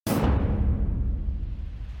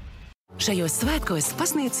Šajos svētkos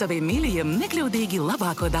pasniedz saviem mīļajiem nekļūdīgi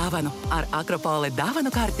labāko dāvanu. Ar Akropole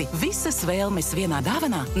dāvanu karti visas vēlmes vienā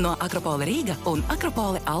dāvanā no Akropole Rīga un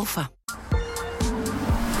Akropole Alfa.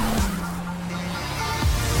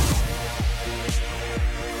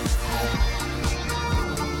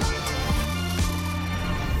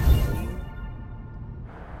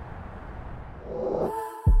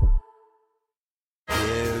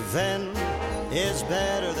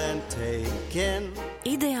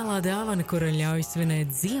 Ideālā dāvana, kura ļauj svinēt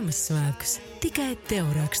Ziemassvētkus, tikai tev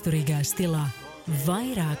raksturīgā stilā.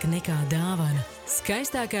 Vairāk nekā dāvana.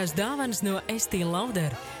 Skaistākās dāvanas no Estee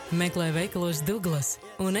Lauder. Meklē veikalos Douglas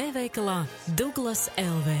un e-veikalā Douglas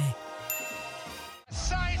LV.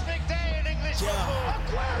 Seismic day in English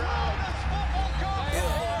football.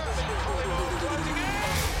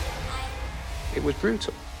 It was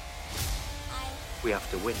brutal. We have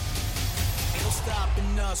to win.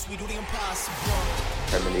 Stopping us, we do the impossible.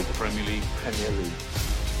 Premier League. Premier League. Premier League.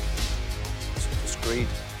 It's great.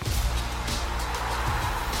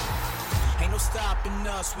 Ain't no stopping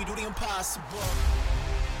us, we do the impossible.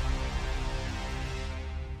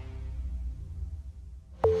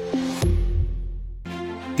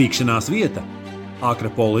 Tikšanās vieta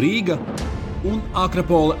Akropole Rīga un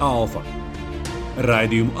Akropole Alfa.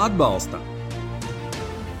 Raidījumu atbalsta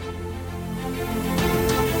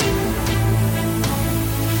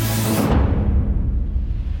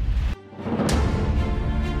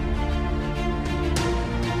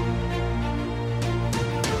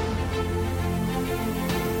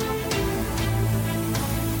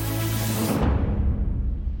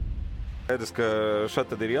ka šeit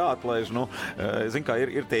tad ir jāatlaiž, zin kā,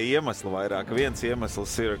 ir tie iemesli vairāk. Viens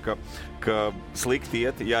iemesls ir, ka slikti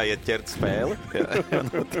jāiet ķert spēli.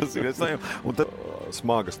 Tas ir un tad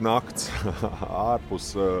smagas nakts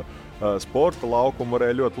ārpus sporta laukuma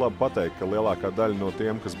varēja ļoti labi pateikt, ka lielākā daļa no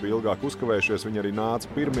tiem, kas bija ilgāk uzkavējušies, viņi arī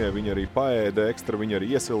nāca pirmie, viņi arī paēda ekstra, viņi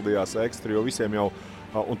arī iesildījās ekstra, jo visiem jau,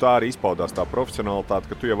 un tā arī izpaudās tā profesionalitāte,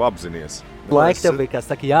 ka tu jau apzinies. Laika tev bija, kā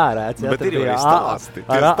saka, jārēc. Bet ir jau arī stāsti.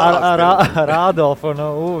 Ar Adolfu un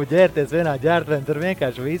ģērties vienā ģērtvenī, tur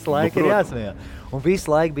vienkārši visu laiku ir jāsmējā. Un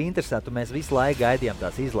visu laiku bija interesanti, un mēs visu laiku gaidījām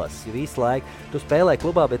tās izlases. Visu laiku tu spēlēji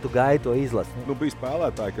klubā, bet tu gaidi to izlasi. Bija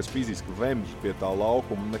spēlētāji, kas fiziski vemž pie tā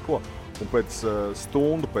laukuma neko. Un pēc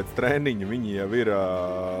stundu, pēc treniņa viņi jau ir...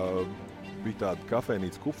 bija tāda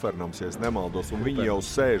kafejnīca Kufernams, ja es nemaldos, un viņi jau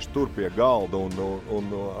sēž tur pie galda un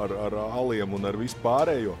ar aliem un ar visu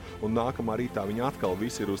pārējo, un nākamā rītā viņi atkal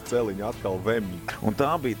visi ir uz celiņa, atkal vemji. Un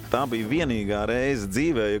tā bija vienīgā reize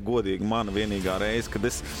dzīvē, ja godīgi mana vienīgā reize, kad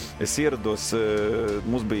es ierados,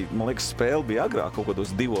 mums bija, man liekas, spēle bija agrāk kaut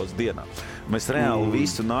kādos 2 dienā. Mēs reāli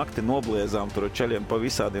visu nakti nobliezām tur ar čeļiem pa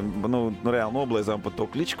visādiem, reāli nobliezām pa to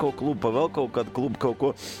Kličko klubu, pa vēl kaut kādu klubu, kaut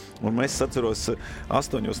ko. Un mēs atceros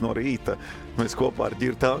 8 no rīta, mēs kopā ar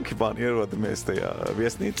Ģirtu Ankipānu ierodamies tajā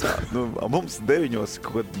viesnīcā. Mums 9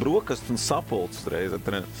 kaut kāds brokastu un sapulcs uzreiz.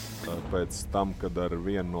 Pēc tam, kad ar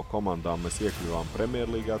vienu no komandām mēs iekļuvām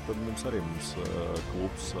Premjerlīgā, tad mums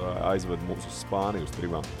klubs aizved mūs uz Spāniju uz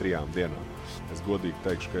 3 dienām. Es godīgi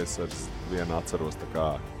teikšu, ka es ar vienu atceros tā kā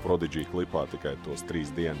Prodigy klipā tikai tos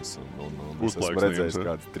 3 dienas. Un es esmu redzējis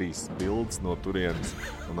kādas 3 bildes no turienes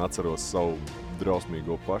un atceros savu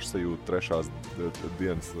drausmīgo pašsajūtu 3.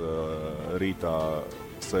 dienas rītā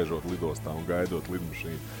sēžot lidostā un gaidot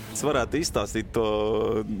lidmašīnu. Es varētu izstāstīt to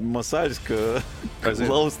masāžu, ka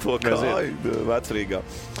lauz to kāju Vecrīgā.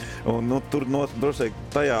 Un tur droši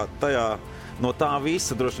tajā no tā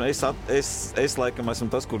visa, droši es laikam esmu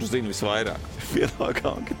tas, kurš zina visvairāk. Vienāk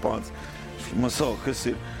Ankipāns. Man saka, kas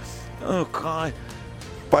ir? Kāja.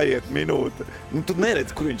 Paiet minūte. Tu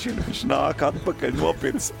neredz, kur viņš ir. Viņš nāk atpakaļ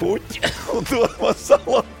nopietnas puķi un dod man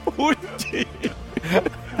salā puķi.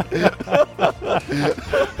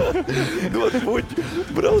 Dod puķi.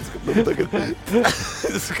 Brauc, ka tagad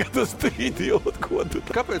skatos tu idiotu, ko tu.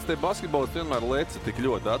 Kāpēc te basketbols vienmēr leca tik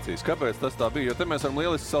ļoti acīs? Kāpēc tas tā bija? Jo te mēs varam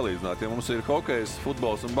lieliski salīdzināt. Ja mums ir hokejs,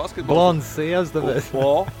 futbols un basketbols. Blondas sievas, tāpēc.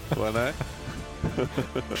 Vai ne?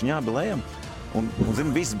 Šņābi lejam. Un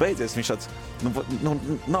zinu, viss beidzies, viņš tāds,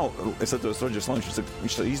 nav, es atceros Rodžers Loniņš,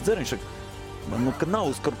 viņš izdzer, viņš saka, ka nav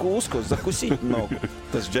uz kaut ko uzkost, zakusīt, nav.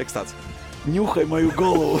 Tas Džeks tāds, ņuhaj maju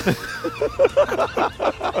golovu.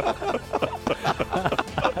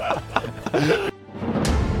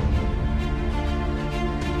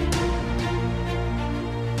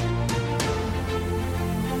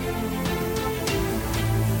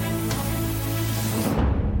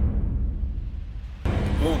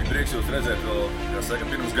 Prieks jūs redzēt vēl, kā saka,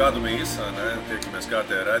 pirms gadu mīsa, tiekamies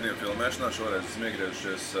kārtējā raidījuma filmēšanā. Šoreiz esam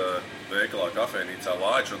iegriežušies veikalā kafejnīcā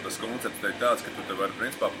Lāča, un tas koncepts te tāds, ka tu te vari,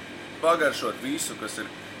 principā, pagaršot visu, kas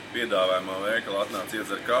ir piedāvājumā veikala atnāca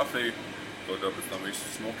iedzer kafiju, to pēc tam visu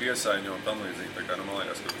smuki iesaiņo un tam līdzīgi. Tā kā, man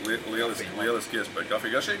liekas, ka lieliski iespēja.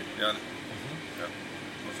 Kafija garšīgi? Jā, ne? Jā.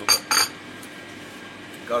 Super.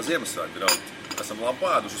 Kā Ziemassvētki, draugi. Esam labi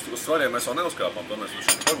pēduši. Uz svariem mēs vēl neuzkāpām, to mēs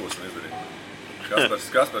šeit pagūsim izdarīt.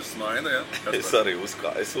 Kaspars smaida, jā? Es arī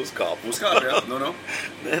uzkāpu. Uzkāpu, jā? Nu.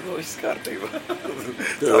 Nē, viss kārtībā.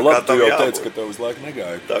 Labi, tu jau teici, ka tev uz laiku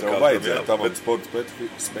negāja. Tev vajadzēja, tavam sporta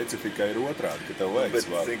specifika ir otrādi, ka tev vajag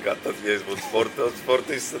svāru. Bet, kā tad, ja es būtu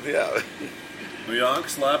sportists, tad jā. Nu,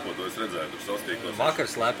 Jānka slēpo, to es redzēju, tur sastīkos.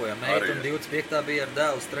 Vakar slēpojām meitu un 25. bija ar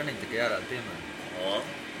dēlu uz treniņu, tā kā jārāda piemēram.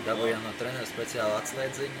 Dabujām no treneru speciāli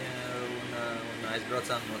atslēdziņu un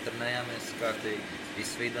aizbraucām, notrenējāmies kārtīgi,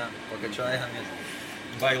 izsvīdām, pakačājāmies.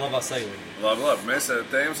 Vai labā sajūta? Labi. Mēs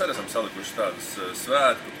tēmas arī esam salikuši tādas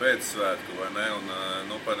svētku, pēcsvētku, vai ne?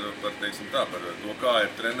 Un par to, kā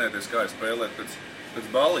ir trenēties, kā ir spēlēt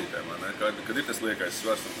pēc ballītēm, vai ne? Kad ir tas liekais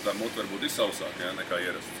svars, un tā muta varbūt ir sausāka, jā, nekā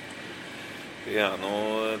ierasts. Jā,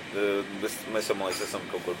 mēs esam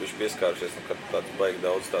kaut kur bišķi pieskārušies, kad tāds baigi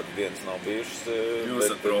daudz tādas dienas nav bijušas. Jūs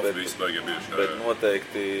esat profi, visi baigi bijuši. Bet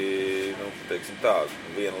noteikti, teiksim tā,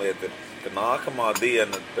 viena lieta ir, ka nākamā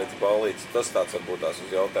diena pēc ballītes, tas tāds varbūt tās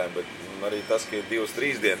uz jautājumu, bet arī tas, ka ir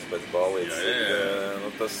 2-3 dienas pēc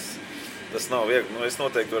ballītes, tas nav viegli. Es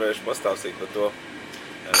noteikti varēšu pastāstīt par to,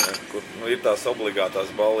 kur ir tās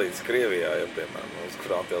obligātās ballītes Krievijā, ja, piemēram, uz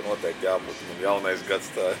kurām tev noteikti jābūt. Jaunais gads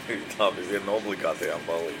tā bija viena no obligātajām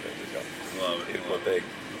ballītēm. Ir ko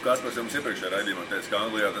teikt. Kaspars jums iepriekšējā raidījumā teica, ka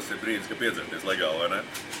Anglijā tas ir brīdis, ka piedzerties legāli, vai ne?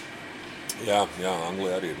 Jā,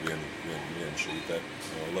 Anglijā arī ir viena šī te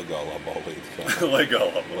legālā ballīte.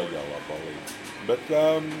 Legālā ballīte. Bet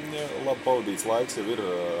labi pavadīts laiks jau ir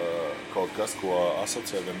kaut kas, ko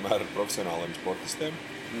asociē vienmēr ar profesionāliem sportistiem.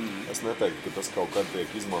 Es neteiktu, ka tas kaut kad tiek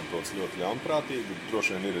izmantots ļoti ļaunprātīgi.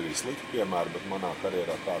 Droši vien ir arī slikti piemēri, bet manā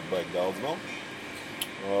karjerā tādu baigi daudz nav.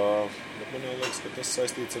 Bet man jau liekas, ka tas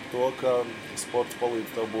saistīts ar to, ka sports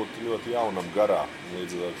palīdz tev būt ļoti jaunam garā.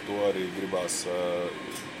 Līdz ar to arī gribās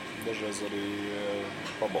dažreiz arī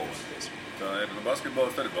pabalvoties. Tā ir,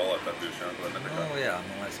 basketbols arī ballētā bijuši, vai ne? Jā,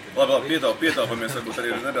 man liekas, ka... Labi, pietāpamies, varbūt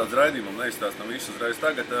arī nedaudz raidījumam, neizstāstam visu uzreiz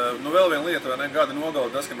tagad. Vēl viena lieta, vai ne, gada nogala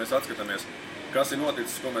tas, ka mēs atskatāmies, kas ir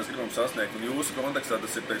noticis, ko mēs gribam sasniegt. Un jūsu kontekstā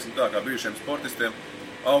tas ir, teiksim tā, kā bijušiem sportistiem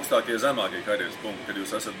augstākie, zemākie karjeras punkti, kad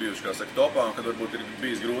jūs esat bijuši, kā saka, topā, un kad varbūt ir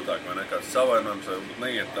bijis grūtāk, vai ne, kāds savainojums, vai varbūt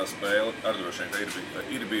neiet tā spēle, ar droši vien, ka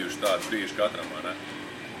ir bijuši tādi brīži katram, vai ne?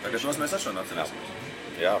 Tagad tos mēs ašana atcerēsimies.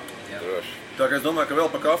 Jā, droši. Tā kā es domāju, ka vēl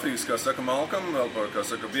pa kafijas, kā saka, malkam, vēl pa, kā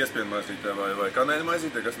saka, biezpienu maizītē vai kanēļu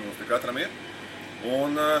maizītē, kas mums te katram ir.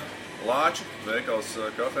 Un Lāči, veikals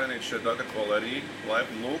kafēnītis šeit Akrapolē Rīga,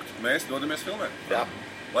 laipni lūgt. Mēs dodamies filmēt. Jā.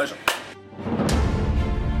 Laižam.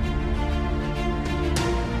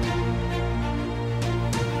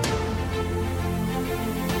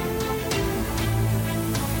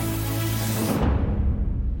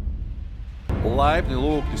 Laipni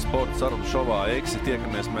lūgti sporta sarunu šovā Eksi.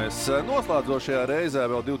 Tiekamies mēs noslēdzošajā reizē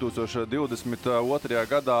vēl 2022.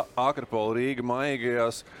 gadā Akrapola Rīga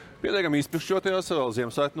maigajās pietiekami izpišķotajās vēl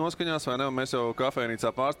Ziemassvētku noskaņās, vai ne? Un mēs jau kafejnīcā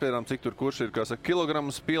pārspērām, cik tur kurš ir, kā saka,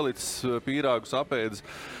 kilogramus pielicis, pīrāgus apēdis.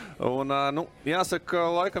 Un, jāsaka,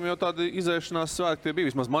 laikam jau tādi izēšanās svētki tie bija.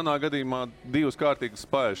 Vismaz manā gadījumā 2 kārtīgas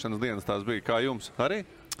paēšanas dienas tās bija. Kā jums? Arī?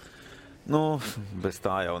 Bez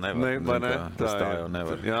tā jau nevar. Bez tā jau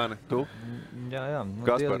nevar. Jāni, tu? Jā,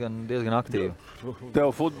 diezgan aktīvi.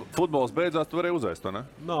 Tev futbols beidzās, tu varēji uzēst, vai ne?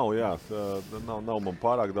 Nav, jā. Nav man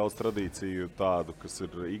pārāk daudz tradīciju tādu, kas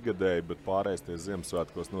ir igadēji, bet pārējais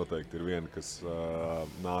Ziemassvētkos noteikti ir viena, kas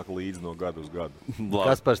nāk līdz no gadu uz gadu.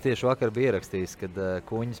 Kaspars tieši vakar bija ierakstījis, kad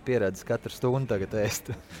kuņas pieredzes katru stundu tagad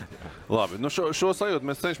ēst. Labi, šo sajūtu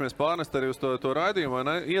mēs cenšamies pārnest arī uz to raidījumu, vai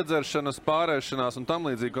ne? Iedzeršanas, pārēšanās un tam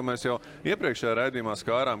līdzīgi, ko mēs jau iepriekšējā raidījumā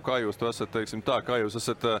skārām, kā jūs to esat, teiksim tā, kā jūs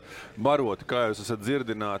esat baroti, kā jūs esat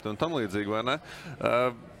dzirdināti un tam līdzīgi, vai ne?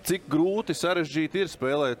 Cik grūti, sarežģīti ir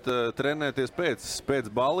spēlēt, trenēties pēc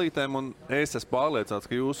ballītēm, un es esmu pārliecināts,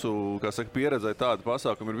 ka jūsu, kā saka, pieredzē tādi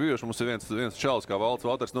pasākumi ir bijuši. Mums ir viens čalis, kā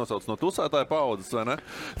Valters nosauc no tusētāja paudzes, vai ne?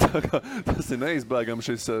 Tā kā tas ir neizbēgami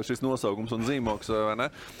šis nosaukums un zīmoks, vai ne?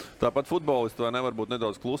 Tāpat futbolisti, vai ne, varbūt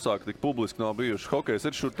nedaudz klusāk, tik publiski nav bijuši. Hokejs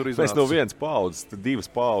ir šur tur iznācis. Mēs no vienas paudzes, 2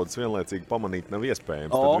 paudzes vienlaicīgi pamanīt nav iespējams.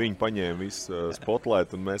 Tad viņi paņēma visu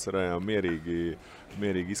spotlight, un mēs varējām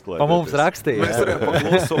mierīgi izklaidēties. Pa mums rakstīja. Mēs varējām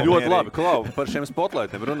paklusu. Ļoti labi, Klau, par šiem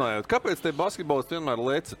spotlightiem runājot. Kāpēc te basketbolisti vienmēr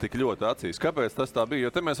leca tik ļoti acīs? Kāpēc tas tā bija?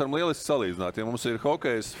 Jo te mēs varam lieliski salīdzināt. Ja mums ir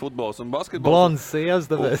hokejs, futbols un basketbols. Blonds sievas,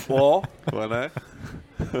 tāpēc. Vai ne?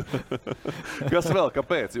 Kas vēl?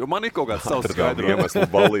 Kāpēc? Jo man ir kaut kāds savs skaidrojums.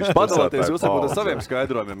 Padalāties jūs varbūt ar saviem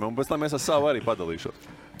skaidrojumiem, un pēc tam mēs ar savu arī padalīšos.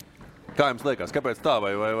 Kā jums liekas, kāpēc tā?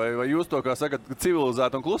 Vai jūs to, kā sakat,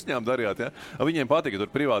 civilizēti un klusņām darījāt? Ja? Viņiem patika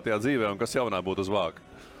tur privātajā dzīvē un kas jaunā būtu uz vāka?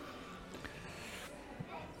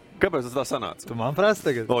 Kāpēc tas tā sanāca? Tu man prasa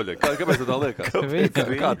tagad? Oļa, kāpēc tu tā liekas?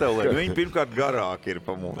 Kā tev liekas? Viņi pirmkārt garāki ir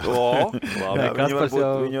pa mums.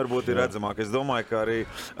 Viņi varbūt ir redzamāki. Es domāju, ka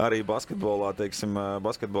arī basketbolā, teiksim,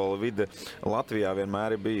 basketbola vide Latvijā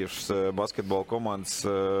vienmēr ir bijušas basketbola komandas.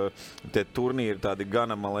 Tie turnīri tādi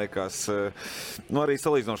gana, man liekas, arī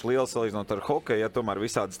salīdzinoši lieli salīdzinot ar hokeju, ja tomēr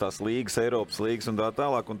visādas tās līgas, Eiropas līgas un tā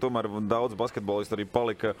tālāk, un tomēr daudz basketbolistu arī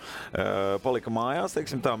palika mājās,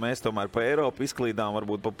 teiksim tā, mēs tomēr pa Eiropu izklīdām,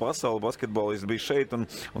 varbūt pa pasauli basketbolisti bija šeit,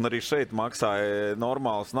 un arī šeit maksāja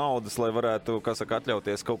normālas naudas, lai varētu, kā saka,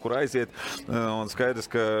 atļauties kaut kur aiziet. Un skaidrs,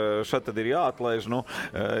 ka šeit tad ir jāatlaiž.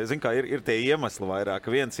 Zin kā, ir tie iemesli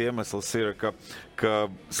vairāk. Viens iemesls ir, ka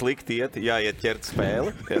slikti jāiet ķert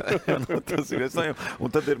spēli. Tas ir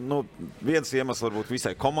un tad ir viens iemesls varbūt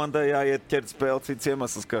visai komandai jāiet ķert spēli, cits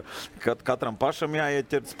iemesls, ka katram pašam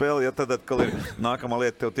jāiet ķert spēli. Ja tad atkal ir nākamā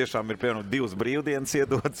lieta, tev tiešām ir piemēram 2 brīvdienas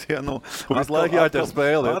iedots. Ja, visu laiku jāķer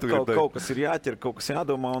spēli. Kaut kas ir jāķer, kaut kas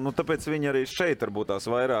jādomā, un tāpēc viņi arī šeit varbūt tās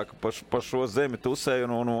vairāk pa šo zemi tusēja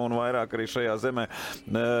un vairāk arī šajā zemē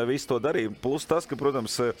visu to darīja. Plus tas, ka,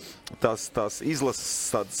 protams, tās izlases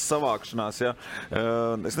tādas savākšanās, ja,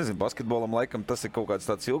 es nezinu, basketbolam laikam tas ir kaut kāds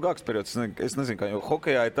tāds ilgāks periods, es nezinu, kā jau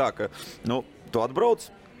hokejā ir tā, ka, tu atbrauc,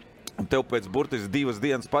 un tev pēc burtiski 2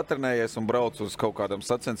 dienas patrenējies un brauc uz kaut kādām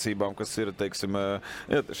sacensībām, kas ir, teiksim,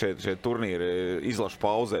 šie turnīri izlašu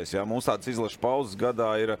pauzēs. Ja? Mums tāds izlašu pauzes gadā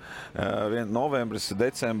ir novembris,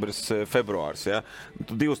 decembris, februārs. Ja?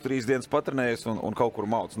 Tu 2-3 dienas patrenējies un kaut kur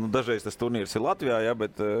mauc. Dažreiz tas turnīrs ir Latvijā, ja?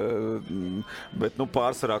 bet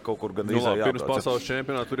pārsvarā kaut kur gandrīz jābrauc. Pirms pasaules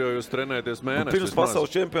čempionāta tur jau jūs trenēties mēnesi. Pirms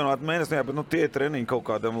pasaules čempionāta mēnesi, jā, bet tie treniņi kaut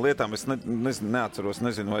kādām lietām. Es neatceros,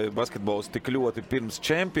 nezinu, vai basketbols tik ļoti pirms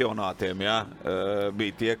čempionāta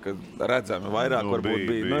bija tie, ka redzami vairāk varbūt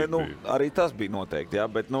bija. Arī tas bija noteikti, jā,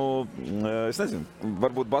 bet, es nezinu,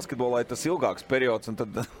 varbūt basketbolā ir tas ilgāks periods un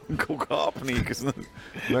tad kaut kā apnīkas.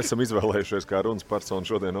 Mēs esam izvēlējušies kā runas personu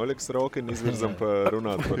šodien Oļegs Raukini, izvirzam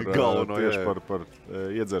runāt par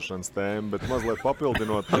iedzeršanas tēmu, bet mazliet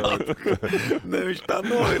papildinot. Viņš tā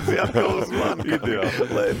novirzīja atkal uz mani.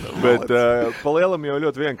 Ideāli. Bet pa lielam jau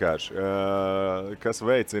ļoti vienkārši, kas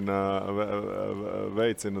veicina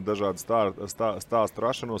dažādu stāstu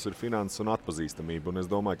rašanos, ir finanses un atpazīstamība. Un es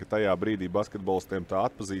domāju, ka tajā brīdī basketbolistiem tā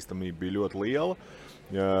atpazīstamība bija ļoti liela,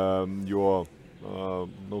 jo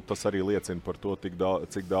tas arī liecina par to,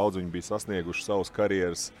 cik daudz viņi bija sasnieguši savas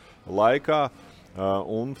karjeras laikā.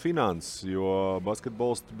 Un finanses, jo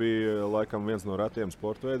basketbolisti bija laikam viens no retiem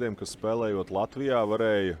sporta veidiem, kas spēlējot Latvijā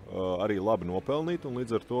varēja arī labi nopelnīt, un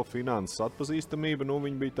līdz ar to finanses atpazīstamība,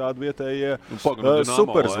 viņi bija tādi vietējie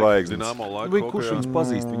superzvaigznes. Kurš viņus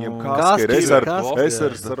pazīst? Viņiem kaski ir. Es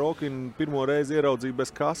ar Sarokinu pirmo reizi ieraudzīju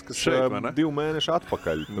bez kaskas 2 mēnešu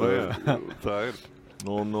atpakaļ. Tā ir.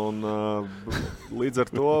 Un līdz ar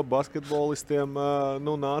to basketbolistiem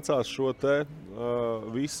nācās šo te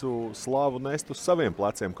visu slavu nest uz saviem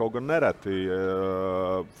pleciem. Kaut gan nereti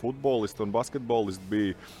futbolisti un basketbolisti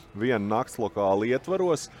bija viena naktslokāla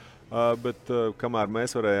ietvaros, bet kamēr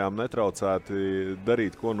mēs varējām netraucēti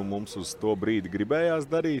darīt, ko mums uz to brīdi gribējās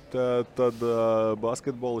darīt, tad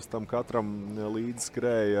basketbolistam katram līdzi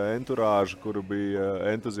skrēja enturāža, kuru bija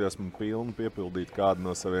entuziasma pilni piepildīt kādu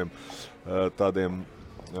no saviem tādiem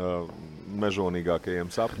mežonīgākajiem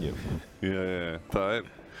sapņiem. Jā, tā ir.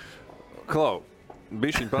 Klau,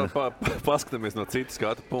 bišķiņ paskatāmies no citas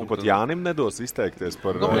skatu punktu. Pat Jānim nedos izteikties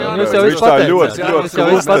par... Jūs jau viņš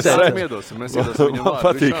pateicis. Mēs iedosim viņam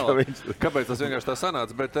vārdu. Kāpēc tas vienkārši tā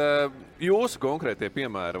sanāca? Bet jūsu konkrētie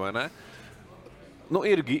piemēri, vai ne?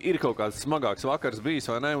 Ir kaut kāds smagāks vakars bijis,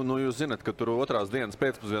 vai ne? Un jūs zināt, ka tur otrās dienas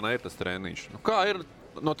pēcpusdienā ir tas treniņš. Kā ir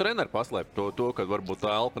no trenera paslēpt to, ka varbūt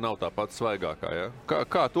tā elpa nav tā pati svaigākā, ja?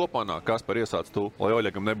 Kā to panāk? Kaspar iesāc tu, lai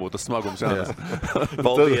Oļegam nebūtu tas smagums jānes?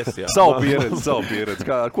 Paldies, jā. Savu pieredzi.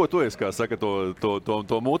 Ar ko tu esi, kā saka,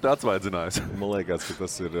 to mūti atsvaidzinājis? Man liekas, ka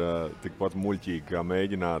tas ir tikpat muļķīgi, kā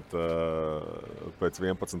mēģināt pēc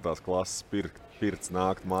 11. klases pirts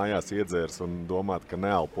nākt mājās iedzērs un domāt, ka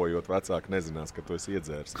neelpojot vecāki nezinās, ka tu esi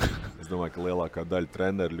iedzērs. Es domāju, ka lielākā daļa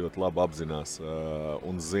treneri ļoti labi apzinās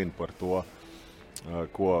un zina par to,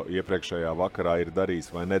 ko iepriekšējā vakarā ir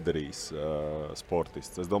darījis vai nedarījis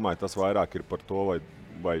sportists. Es domāju, tas vairāk ir par to,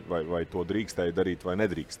 vai to drīkstēja darīt vai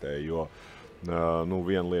nedrīkstēja, jo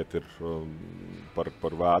viena lieta ir par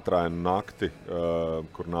vētrainu nakti,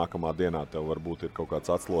 kur nākamā dienā tev varbūt ir kaut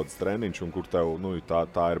kāds atslodzes treniņš, un kur tev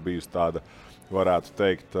tā ir bijusi tāda, varētu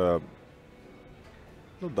teikt,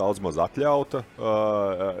 daudz maz atļauta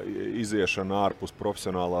iziešana ārpus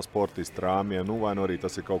profesionālā sportista rāmja, vai arī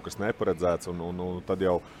tas ir kaut kas neparedzēts, un tad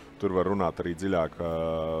jau tur var runāt arī dziļāk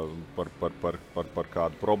par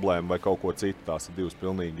kādu problēmu vai kaut ko citu. Tās ir divas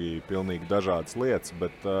pilnīgi dažādas lietas,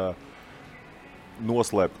 bet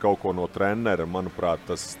noslēpt kaut ko no trenera, manuprāt,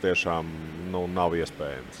 tas tiešām nav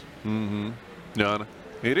iespējams. Jā, ne?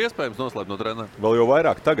 Ir iespējams noslēpt no trenera? Vēl jau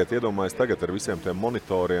vairāk tagad, iedomājies tagad ar visiem tiem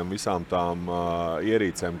monitoriem, visām tām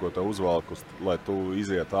ierīcēm, ko tu uzvalk, lai tu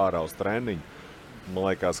iziet ārā uz treniņu.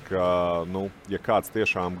 Man liekas, ka, ja kāds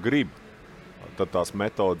tiešām grib, tad tās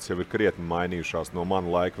metodas jau ir krietni mainījušās no mana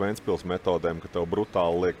laika Ventspils metodēm, ka tev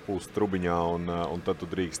brutāli liek pūst trubiņā un tad tu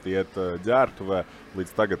drīkst iet ģērbtuvē,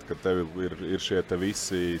 līdz tagad, kad tev ir šie te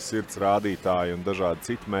visi sirds rādītāji un dažādi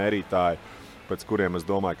citi mērītāji, pēc kuriem es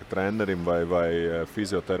domāju, ka trenerim vai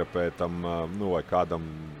fizioterapeitam, vai kādam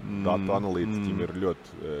datu analītiķim ir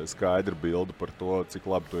ļoti skaidra bilde par to, cik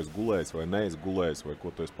labi tu esi gulējis vai neesi gulējis, vai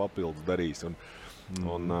ko tu esi papildus darījis.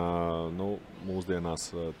 Un mūsdienās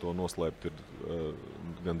to noslēpt ir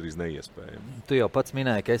gandrīz neiespējami. Tu jau pats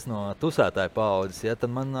minēji, ka es no tusētāju paaudzes,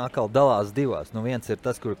 tad man atkal dalās divās. Viens ir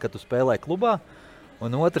tas, kad tu spēlē klubā,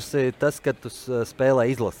 un otrs ir tas, kad tu spēlē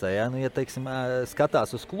izlasē. Ja, teiksim,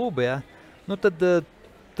 skatās uz klubu, tad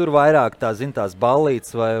tur vairāk tās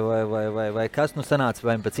ballītes vai kas sanāca,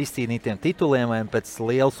 vai pēc izcīnītiem tituliem, vai pēc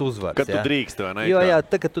lielas uzvaras. Kad tu drīkst, vai ne? Jā,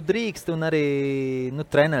 kad tu drīkst, un arī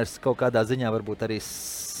treneris kaut kādā ziņā varbūt arī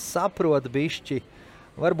saprot bišķi.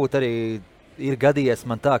 Varbūt arī ir gadījies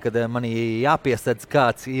man tā, ka man jāpiesedz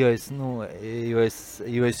kāds, jo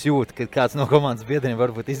es jūtu, ka kāds no komandas biedriem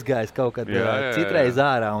varbūt izgājis kaut kad citreiz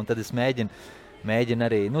ārā, un tad es mēģinu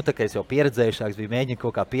arī, tā kā es jau pieredzējušāks biju, mēģinu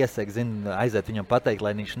kaut kā piesekt, aiziet viņam pateikt,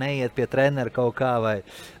 lai viņš neiet pie trenera kaut kā,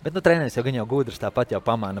 bet, treneris jau gan jau gudrs tāpat jau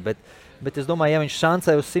pamana, bet es domāju, ja viņš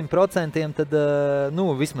šancē uz 100%, tad,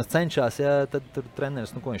 vismaz cenšās, tad tur treneris,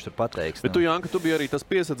 ko viņš tur pateiks. Bet tu, Janka, tu biji arī tas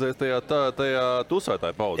piesadzējis tajā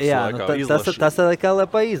tusētāju paudzes laikā. Tas kā lai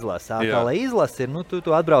pa izlasa. Kā lai izlasa ir,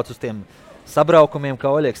 tu atbrauc uz tiem sabraukumiem, kā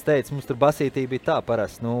Oļegs teica, mums tur basītī bija tā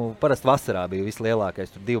parasti. Parasti vasarā bija vislielākais,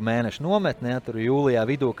 tur 2 mēnešu nometne, tur jūlijā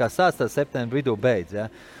vidū, kā sāc, tad septembra vidū beidz.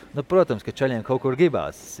 Protams, ka čaļiem kaut kur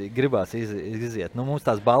gribās iziet. Mums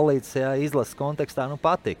tās ballītes izlases kontekstā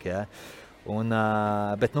patika.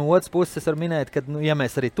 Bet no otras puses es varu minēt, ka, ja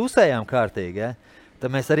mēs arī tusējām kārtīgi, tad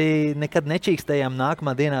mēs arī nekad nečīkstējām.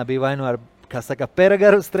 Nākamā dienā bija vai ar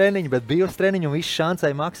peragaru uz treniņu, bet bija uz treniņu un viss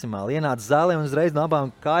šancēja maksimāli. Ienāca zālē un uzreiz no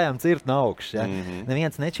abām kājām cirt no augšas.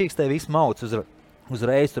 Neviens nečīkstēja, viss mauc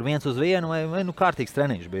uzreiz, tur 1-1 vai kārtīgs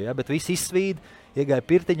treniņš bija, bet viss izsvīd, iegāja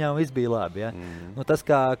pirtiņā un viss bija labi. Tas,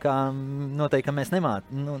 kā noteikti, ka mēs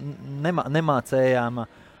nemācējām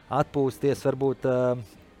atpūsties, varbūt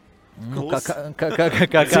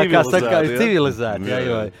kā civilizēti,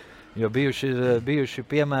 jo bijuši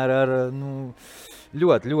piemēri ar,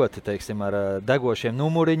 ļoti, teiksim, ar degošiem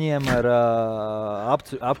numuriņiem, ar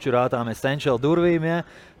apčurātām essential durvīm,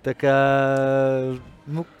 tā kā,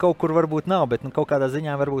 kaut kur varbūt nav, bet, kaut kādā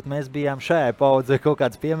ziņā varbūt mēs bijām šajā paudzē kaut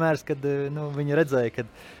kāds piemērs, kad, viņi redzēja,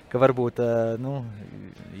 ka varbūt,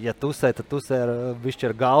 ja tusē, tad tusē bišķi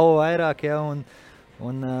ar galvu vairāk,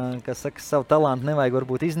 un, kas saka, savu talantu nevajag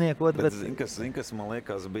varbūt izniekot. Bet kas man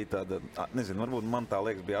liekas bija tāda, nezinu, varbūt man tā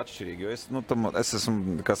liekas bija atšķirīgi, jo es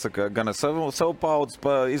esmu, kas saka, gan ar savu paudzi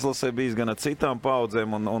izlasē bijis, gan ar citām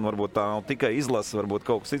paudzēm, un varbūt tā nav tikai izlase, varbūt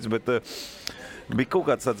kaut kas cits, bet bija kaut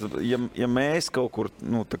kāds tāds, ja mēs kaut kur,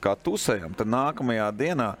 tā kā tusējam, tad nākamajā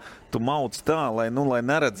dienā tu mauc tā, lai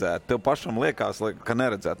neredzētu. Tev pašam liekas, ka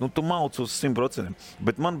neredzētu. Tu mauc uz 100%.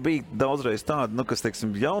 Bet man bija daudzreiz tādi, kas,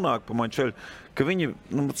 teiksim, jaunāki pa mani čeļu, ka viņi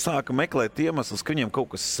sāka meklēt iemeslus, ka viņiem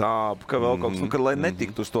kaut kas sāp, ka vēl kaut kas, lai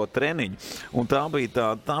netiktu uz to treniņu. Un tā bija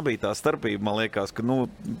tā starpība, man liekas, ka,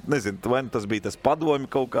 nezinu, vai tas bija tas padomi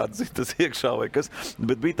kaut kāds tas iekšā vai kas,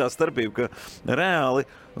 bet bija tā starpība, ka reāli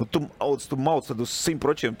tu mauc tad uz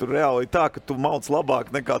 100%, tur reāli ir tā, ka tu mauc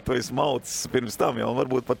labāk nekā tu esi maucis pirms tam, un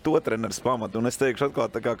varbūt pat to treneris pamata. Un es teikšu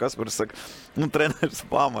atklāt, tā kā Kaspars saka, treneris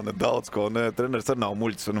pamana daudz ko, treneris arī nav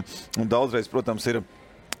muļķis, un daudzreiz, protams, ir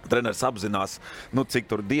treneris apzinās, cik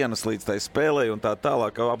tur dienas līdz tai spēlē un tā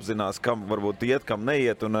tālāk apzinās, kam varbūt iet, kam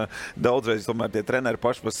neiet, un daudzreiz tomēr tie treneri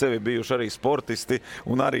paši par sevi bijuši arī sportisti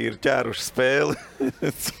un arī ir ķēruši spēli.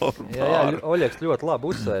 Jā, Oļegs ļoti labi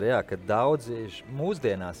uzsver, ka daudzi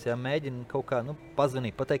mūsdienās mēģina kaut kā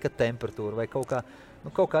pazvanīt, pateikt, ka temperatūra vai kaut kā,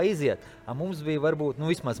 kaut kā iziet. Mums bija varbūt,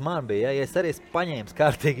 vismaz man bija, ja es arī paņēmu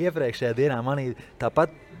kārtīgi iepriekšējā dienā, manī tāpat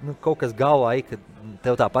kaut kas galvā, ka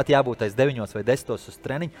tev tāpat jābūt aiz 9 vai 10 uz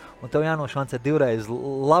treniņu, un tev jānošancē 2 reizes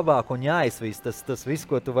labāk un jāizvīs tas viss,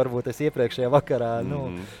 ko tu varbūt esi iepriekšējā vakarā,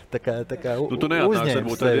 tā kā tu neatnāks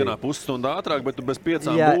varbūt dienā pusstundu ātrāk, bet tu bez 5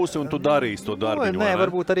 būsi un tu darīsi to darbiņu, vai ne?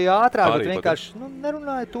 Varbūt arī ātrāk, bet vienkārši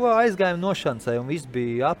nerunāju to, aizgājumu nošancē, un viss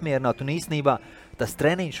bija apmierināti, un īstenībā tas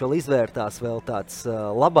treniņš vēl izvērtās vēl tāds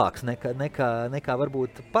labāks nekā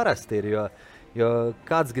varbūt parasti ir, jo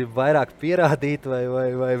kāds grib vairāk pierādīt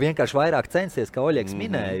vai vienkārši vairāk censties, kā Oļegs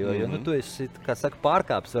minēja, jo tu esi, kā saka,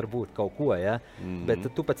 pārkāpis varbūt kaut ko, bet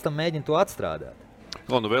tu pēc tam mēģini to atstrādāt.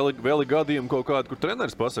 Vēl ir gadījumi kaut kādi, kur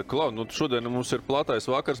treneris pasaka, šodien mums ir platais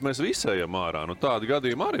vakars, mēs visi ejam ārā. Tādi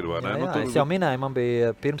gadījumi arī ir, vai ne? Jā, es jau minēju, man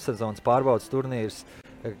bija pirmssezonas pārbaudas turnīrs,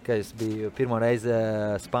 ka es biju pirmo reizi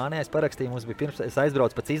Spānijā, es parakstīju, es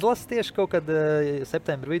aizbraucu pēc izlases tieši kaut kad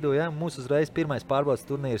septembra vidū, mūsu uzreiz pirmais pārbaudas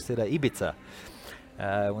turnīrs ir Ibicā.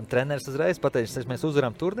 Un treneris uzreiz pateica, mēs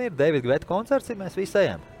uzvaram turnīru, Davida Gveta koncerts ir, mēs visi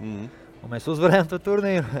ejam. Un mēs uzvarējām to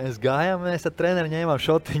turnīru, mēs gājām, mēs ar treneri ņēmām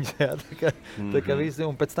šotiņus, tā kā visi,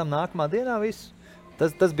 un pēc tam nākamā dienā viss.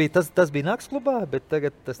 Tas bija nakts klubā, bet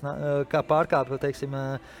tagad tas kā pārkāpa, teiksim,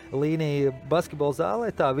 līnija basketbola zālē,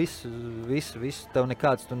 tā viss tev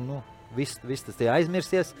nekāds, viss tas tie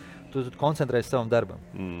aizmirsies, tu koncentrēsi savam darbam.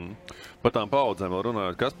 Par tām paudzēm vēl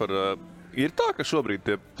runājot, Kaspar, ir tā, ka šobrīd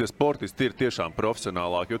tie sportisti ir tiešām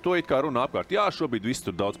profesionālāki, jo to it kā runā apkārt. Jā, šobrīd viss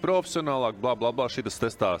tur daudz profesionālāk, bla, šitas te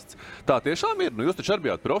stāsts. Tā tiešām ir? Jūs taču arī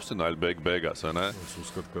bijāt profesionāļi beigās, vai ne? Es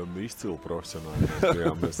uzskatu, ka izcili profesionāļi.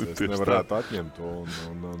 Es nevarētu atņemt to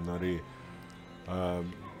un arī...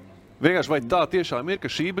 Vienkārši vai tā tiešām ir, ka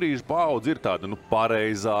šī brīža paudze ir tāda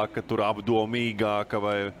pareizāka, tur apdomīgāka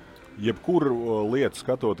vai... Jebkuru lietu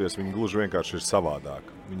skatoties, viņi gluži vienkārši ir savādāk.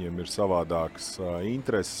 Viņiem ir savādāks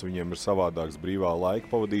intereses, viņiem ir savādāks brīvā laika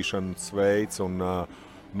pavadīšanas veids un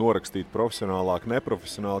norakstīt profesionālāk,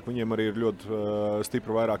 neprofesionālāk. Viņiem arī ir ļoti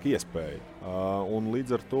stipri vairāk iespēju. Un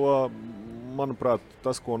līdz ar to, manuprāt,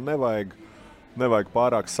 tas, ko nevajag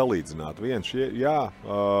pārāk salīdzināt.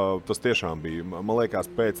 Tas tiešām bija, man liekas,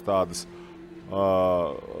 pēc tādas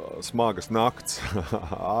smagas nakts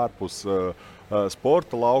ārpus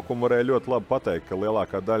sporta laukumu varēja ļoti labi pateikt, ka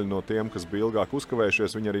lielākā daļa no tiem, kas bija ilgāk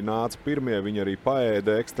uzkavējušies, viņi arī nāca pirmie, viņi arī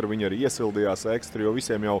paēda ekstra, viņi arī iesildījās ekstra, jo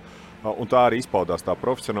visiem jau, un tā arī izpaudās tā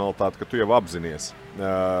profesionalitāte, ka tu jau apzinies,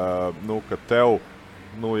 ka tev,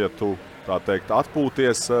 ja tu tā teikt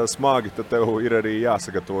atpūties smagi, tad tev ir arī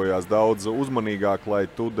jāsagatavojās daudz uzmanīgāk, lai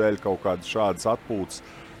tu dēļ kaut kādas šādas atpūtas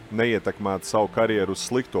neietekmētu savu karjeru uz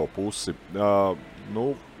slikto pusi.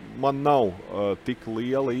 Man nav tik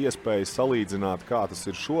liela iespēja salīdzināt, kā tas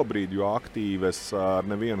ir šobrīd, jo aktīvi es ar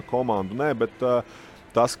nevienu komandu bet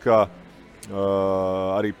tas, ka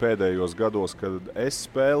arī pēdējos gados, kad es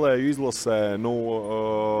spēlēju izlasē,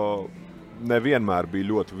 nevienmēr bija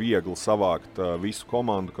ļoti viegli savākt visu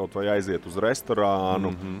komandu, kaut vai aiziet uz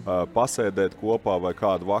restorānu, pasēdēt kopā vai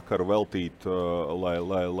kādu vakaru veltīt,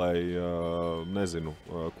 lai nezinu,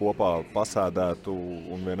 kopā pasēdētu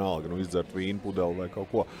un vienalga, izdzert vīnu pudeli vai kaut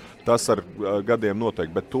ko. Tas ar gadiem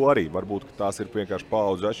noteikti, bet to arī varbūt, ka tās ir vienkārši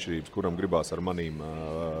paudžu atšķirības, kuram gribās ar manīm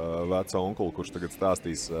veca onkuli, kurš tagad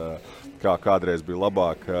stāstīs, kā kādreiz bija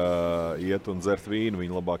labāk iet un dzert vīnu,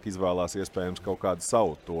 viņi labāk izvēlās iespējams kaut kādu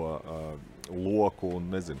savu to loku un,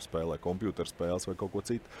 nezinu, spēlē kompjuterspēles vai kaut ko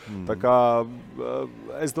citu. Tā kā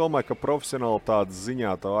es domāju, ka profesionalitātes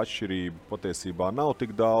ziņā tā atšķirība patiesībā nav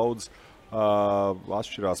tik daudz.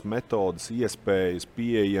 Atšķirās metodas, iespējas,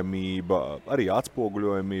 pieejamība, arī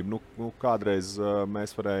atspoguļojamība. Kādreiz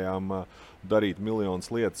mēs varējām darīt miljonus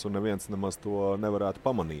lietas, un neviens nemaz to nevarētu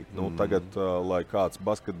pamanīt. Tagad, lai kāds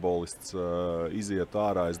basketbolists iziet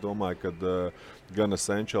ārā, es domāju, ka gan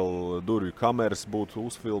Essential durvju kameras būtu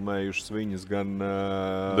uzfilmējušas viņas, gan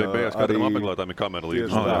beigās katram apmeklētājam ir kamera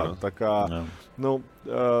līdzi. Tā kā,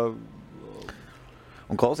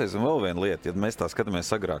 Un klausies, un vēl viena lieta, ja mēs tā skatāmies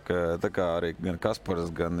agrāk, tā kā arī gan Kaspars,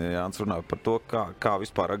 gan Jānis runāja par to, kā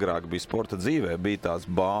vispār agrāk bija sporta dzīvē, bija tās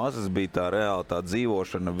bāzes, bija tā reāli tā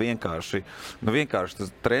dzīvošana, vienkārši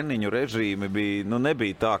tas treniņu režīmi bija,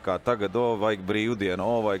 nebija tā kā tagad, vajag brīvdienu,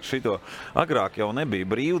 vajag šito. Agrāk jau nebija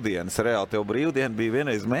brīvdienas, reāli tev brīvdiena bija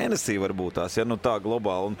vienreiz mēnesī varbūt tās, tā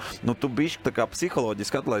globāli, un tu bišķi tā kā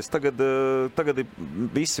psiholoģiski atlaist, tagad ir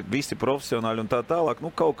visi profesionāļi un tā tālāk,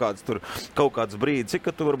 kaut kāds brīdis, ka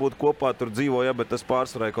tu varbūt kopā tur dzīvo, bet tas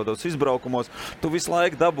pārsvarēja kaut kādos izbraukumos. Tu visu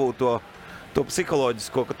laiku dabū to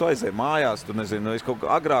psiholoģisko, ka tu aizēji mājās, tu nezinu,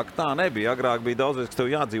 agrāk tā nebija. Agrāk bija daudzreiz, ka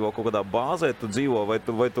tev jādzīvo kaut kādā bāzē, tu dzīvo,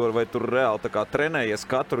 vai tur reāli tā kā trenējies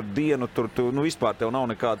katru dienu, tur vispār tev nav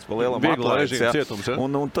nekādas pa lielam atlaides.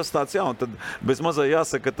 Un tas tāds, un tad bez mazai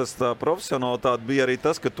jāsaka, ka tas tā profesionalitāte bija arī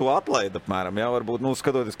tas, ka tu atlaidi apmēram, varbūt,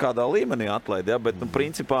 skatoties kādā līmenī atlaidi, bet,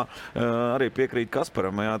 principā arī piekrīt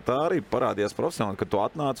Kasparam, tā arī parādījās profesionāli, ka tu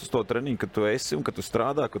atnāc uz to treniņu, ka tu esi un ka tu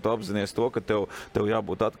strādā, ka tu apzinies to, ka tev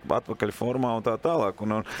jābūt atpakaļ formā un tā tālāk.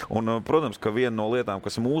 Un, protams, ka viena no lietām,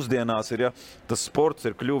 kas mūsdienās ir, tas sports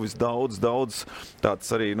ir kļuvis daudz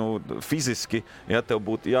tāds arī, fiziski, tev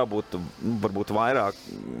būtu jābūt, varbūt vairāk,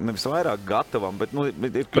 nevis vairāk gatavam, bet,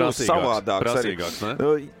 ir kļuvis savādāks arī.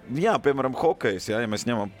 Ne? Jā, piemēram, hokejs, ja mēs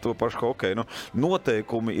ņemam to pašu hokeju,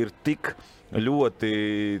 noteikumi ir tik ļoti,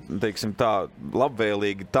 teiksim tā,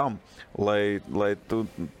 labvēlīgi tam, lai tu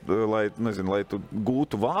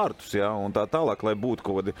gūtu vārtus, un tā tālāk, lai būtu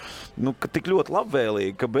kaut kādi, tik ļoti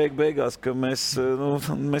labvēlīgi, ka beigās, ka mēs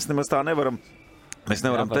nemaz tā nevaram. Mēs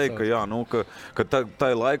nevaram teikt, ka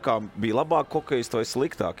tajā laikā bija labāk hokejs vai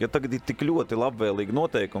sliktāk. Ja tagad ir tik ļoti labvēlīgi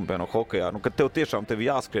noteikumi no hokejā, ka tev tiešām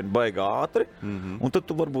jāskrien baigā ātri, un tad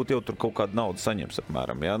tu varbūt jau tur kaut kādu naudu saņems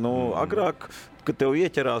apmēram. Agrāk, kad tev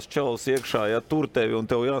ieķerās čalis iekšā, tur tevi un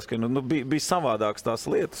tev jāskrien, bija savādāks tās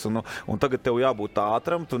lietas, un tagad tev jābūt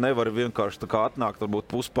ātram, tu nevari vienkārši tā kā atnākt, varbūt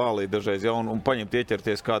puspālī dažreiz, un paņemt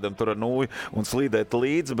ieķerties kādam tur ar nūju un slīdēt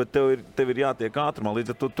līdzi, bet tev ir jātiek ātrumā,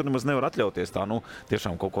 līdz ar to tu nemaz nevar atļauties tā,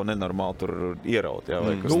 tiešām kaut ko nenormāli tur ieraut.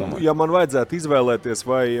 Ja man vajadzētu izvēlēties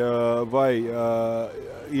vai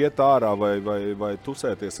iet ārā vai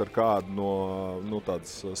tusēties ar kādu no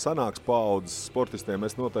tādas senākas paaudzes sportistiem,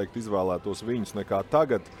 es noteikti izvēlētos viņus nekā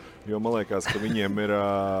tagad, jo man liekas, ka viņiem ir,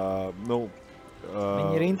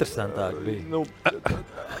 viņi ir interesantāki bija.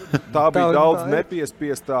 Tā bija daudz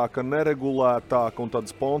nepiespiestāka, neregulētāka un tāda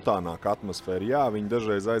spontānāka atmosfēra. Jā, viņi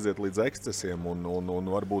dažreiz aiziet līdz ekscesiem un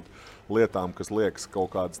varbūt lietām, kas liekas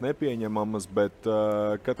kaut kādas nepieņemamas, bet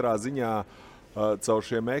katrā ziņā caur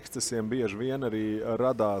šiem ekscesiem bieži vien arī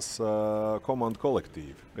radās komandu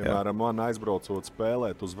kolektīvi. Piemēram, man aizbraucot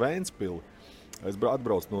spēlēt uz Ventspili, es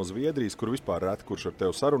atbraucu no Zviedrijas, kur vispār reti, kurš ar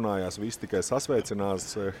tevi sarunājās, visi tikai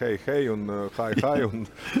sasveicinās, hei un hai,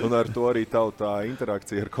 un ar to arī tā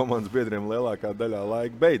interakcija ar komandas biedriem lielākā daļā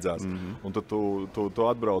laika beidzās. Un tad tu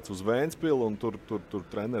atbrauc uz Ventspilu, un tur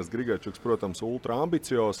treneris Grigačuks, protams, ultra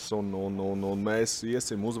ambiciozs, un mēs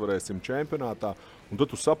uzvarēsim čempionātā. Un tad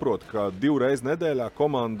tu saproti, ka 2 reizes nedēļā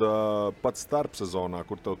komanda pat starpsezonā,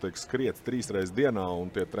 kur tev tiek skriets 3 reizes dienā un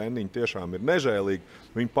tie treniņi tiešām ir nežēlīgi,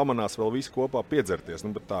 viņi pamanās vēl visi kopā piedzerties,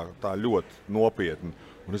 bet tā ļoti nopietni.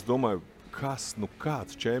 Un es domāju,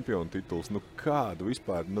 kāds čempionu tituls, kādu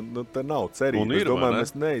vispār, te nav cerība. Es domāju,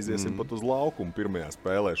 mēs neiziesim pat uz laukumu pirmajā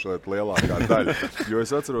spēlē šeit lielākā daļa. Jo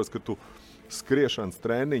es atceros, ka tu skriešanas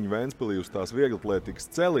treniņi Ventspilī uz tās vieglatlētikas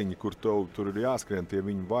celiņi, kur tur ir jāskrien tie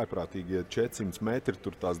viņi vaiprātīgie 400 metri,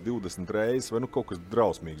 tur tās 20 reizes, vai kaut kas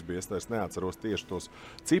drausmīgs bija. Es neatceros tieši tos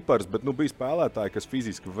ciparus, bet bija spēlētāji, kas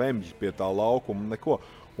fiziski vemj pie tā laukuma neko.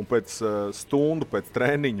 Un pēc stundu pēc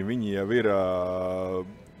treniņa viņi jau ir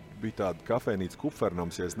bija tāda kafejnīca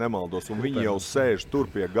Kupfernams, ja es nemaldos, un viņi jau sēž tur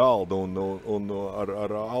pie galda un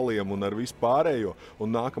ar aliem un ar visu pārējo,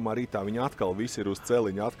 un nākamā rītā viņi atkal visi ir uz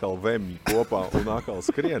celiņa, atkal vemj kopā un atkal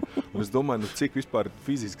skrien. Un es domāju, cik vispār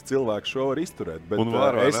fiziski cilvēki šo var izturēt, bet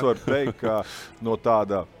es varu teikt, ka no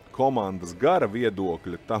tāda komandas gara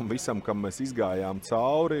viedokļa, tam visam, kam mēs izgājām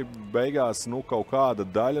cauri, beigās kaut kāda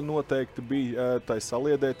daļa noteikti bija tai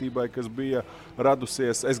saliedētībai, kas bija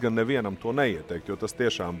radusies. Es gan nevienam to neieteiktu, jo tas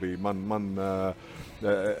tiešām bija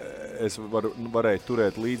es varēju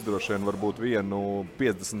turēt līdz droši vien varbūt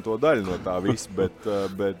 1/50 daļu no tā visa,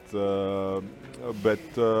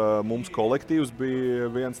 bet mums kolektīvs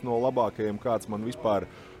bija viens no labākajiem, kāds man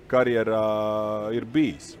vispār karjerā ir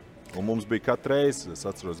bijis. Un mums bija katru reizi, es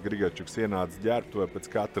atceros, Grigačuks ienāca ģērbtuvē pēc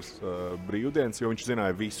katras brīvdienas, jo viņš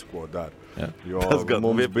zināja visu, ko dara.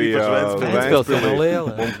 Mums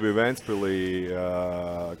bija Ventspilī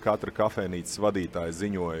katra kafejnīcas vadītāja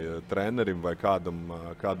ziņoja trenerim vai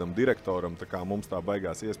kādam direktoram, tā kā mums tā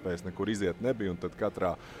baigās iespējas nekur iziet nebija, un tad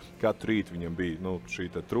katru rītu viņam bija šī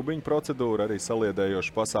trubiņa procedūra, arī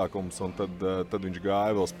saliedējošs pasākums, un tad viņš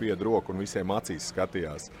gāja vēl spied roku un visiem acīs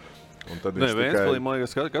skatījās. Vēnspilī, man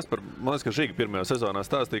liekas, ka Žiga pirmajā sezonā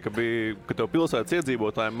stāstīja, ka tev pilsētas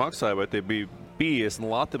iedzīvotājiem maksāja, vai tie bija 50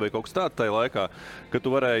 lati vai kaut kas tāds tajā laikā, ka tu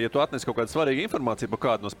varēji, ja tu atnesi kaut kādu svarīgu informāciju par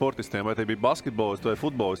kādu no sportistiem, vai tie bija basketbolisti vai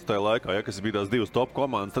futbolisti tajā laikā, ja, kas bija tās divas top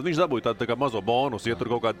komandas, tad viņš dabūja tādu tā kā mazo bonusu. Ja tur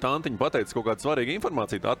kaut kāda tantiņa pateica kaut kādu svarīgu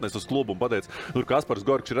informāciju, tu atnes uz klubu un pateica, tur Kaspars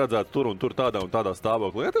Gorgs ir redzēts tur un tur tādā un tādā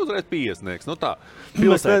stāvoklī. Ja, te uzreiz piesnieks. Nu tā,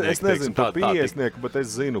 es nezinu par piesnieku, bet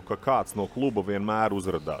es zinu, ka kāds no kluba vienmēr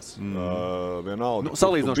uzradās. Vienalga,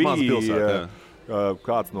 salīdzinoši maz pilsētā.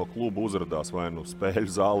 Kāds no kluba uzradās vai nu spēļu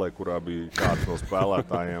zālē, kurā bija kāds no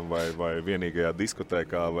spēlētājiem, vai vienīgajā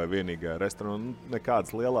diskotēkā, vai vienīgajā restorānā.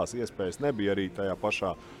 Nekādas lielās iespējas nebija arī tajā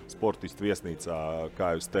pašā sportistu viesnīcā,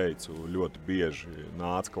 kā jūs teicu, ļoti bieži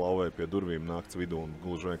nāca klauvēja pie durvīm nakts vidū un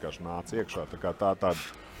gluži vienkārši nāca iekšā. Tā kā tāda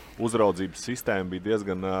uzraudzības sistēma bija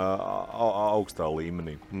diezgan augstā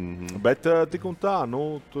līmenī. Bet tik un tā,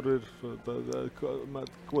 tur ir,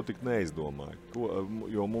 ko tik neizdomāja.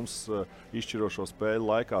 Jo mums izšķirošo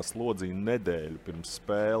spēļu laikā slodzīja nedēļu pirms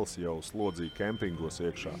spēles, jau slodzīja kempingos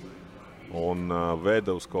iekšā. Un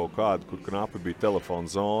veda uz kaut kādu, kur knapi bija telefona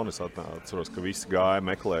zona. Es atceros, ka visi gāja,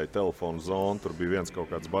 meklēja telefona zonu. Tur bija viens kaut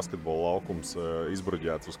kāds basketbola laukums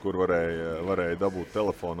izbruģēts, uz kur varēja dabūt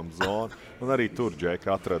telefonam zonu. Un arī tur Džeki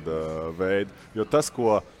atrada veidu. Jo tas,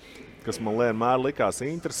 kas man vienmēr likās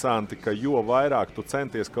interesanti, ka jo vairāk tu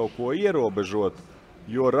centies kaut ko ierobežot,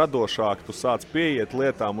 jo radošāk tu sāc pieiet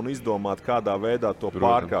lietām un izdomāt, kādā veidā to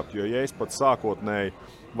pārkāpt. Jo ja es pat sākotnēji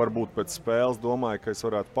varbūt pēc spēles domāju, ka es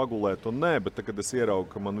varētu pagulēt un nē, bet tad, kad es ieraugu,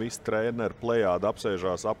 ka man visi treneri plejādi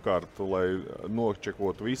apsēžās apkārt, lai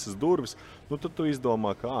nočekotu visas durvis, tad tu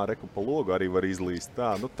izdomā, ka reku pa logu arī var izlīst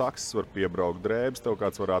tā. Taksis var piebraukt, drēbes tev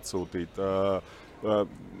kāds var atsūtīt.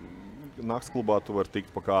 Naktsklubā tu vari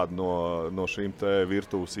tikt pa kādu no šīm te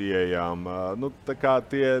virtuves ieejām. Tā kā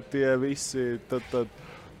tie visi...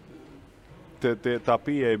 Tā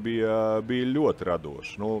pieeja bija ļoti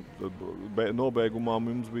radoša. Nobeigumā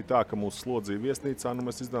mums bija tā, ka mūsu slodzīja viesnīcā.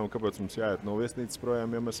 Mēs izdomājām, kāpēc mums jāiet no viesnīcas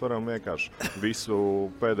projām, ja mēs varam vienkārši visu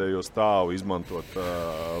pēdējo stāvu izmantot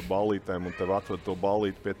ballītēm un tev atved to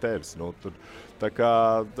ballīti pie tevis. Tā kā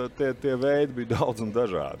tie veidi bija daudz un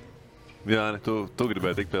dažādi. Jāni, tu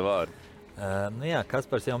gribēji tikt pie vārda.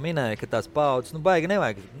 Kaspars jau minēja, ka tās paudzes baigi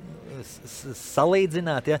nevajag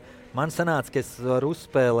salīdzināt, ja. Man sanāca, ka es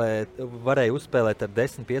varēju uzspēlēt ar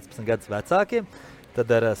 10-15 gadus vecākiem,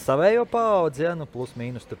 tad ar savējo paudzi, plus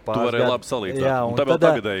mīnus tur pāris gadu. Tu varēji labi salīdzināt, un tad vēl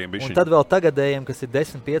tagadējiem bišķiņi. Un tad vēl tagadējiem, kas ir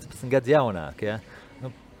 10-15 gadus jaunāk, ja.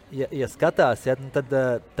 Ja skatās, tad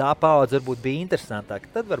tā paudze varbūt bija interesantāka.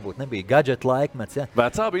 Tad varbūt nebija gadžeta laikmets. Ja.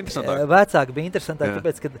 Vecāki bija interesantāki? Vecāki bija interesantāki,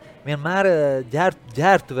 tāpēc, ka vienmēr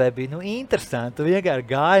ģērbtuvē bija interesanti. Tu vienkārši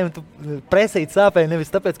gāji un tu presīt sāpēji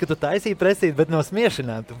nevis tāpēc, ka tu taisīji presīt, bet no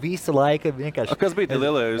smiešanām. Tu visu laiku vienkārši... Kas bija tie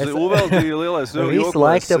lielais? Uvel bija lielais joklais? Visu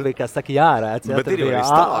laiku tev bija, kā saka, jārēc. Ja. Bet ir jau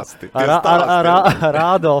stāsti. Ar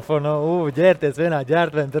Adolfu un Uvu ģērties vienā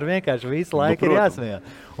ģērtvē, tur vienkārši visu laiku ir jāsmējā.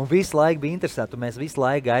 Un visu laiku bija interesanti, mēs visu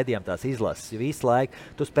laiku gaidījām tās izlases. Visu laiku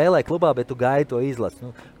tu spēlēji klubā, bet tu gaidi to izlasi.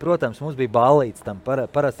 Protams, mums bija ballīts tam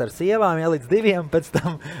parasti ar sievām, līdz 2, pēc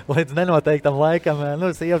tam līdz nenoteiktam laikam,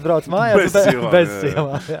 sievas brauc mājās. Bez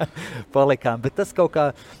sievām, jā. Palikām. Bet tas kaut kā,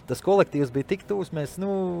 tas kolektīvs bija tik tūs, mēs,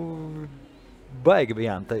 baigi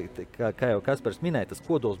bijām, kā jau Kaspars minēja, tas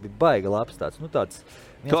kodols bija baigi labs tāds.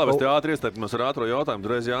 Labi, es te ātri iestāpinos ar ātro jautājumu.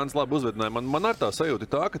 Reiz Jānis labi uzvedināja. Man ar tā sajūta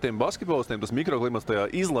tā, ka tiem basketbolistiem tas mikroklimats tajā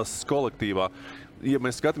izlases kolektīvā, ja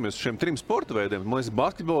mēs skatāmies uz šiem 3 sporta veidiem, man liekas,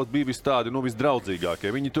 basketbolisti bija tādi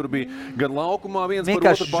visdraudzīgākie. Viņi tur bija gan laukumā viens par otru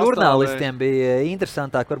pastāvēja. Vienkārši žurnālistiem bija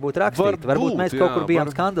interesantāk varbūt rakstīt. Varbūt mēs kaut kur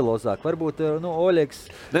bijām skandalozāk. Varbūt, Oļegs...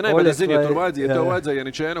 Bet es zinu, ja tev vajadzēja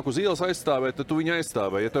Janičēnoku uz ielas aizstāvēt, tad tu viņu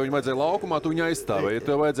aizstāvēji. Ja tev viņu vajadzēja laukumā, tu viņu aizstāvēji. Ja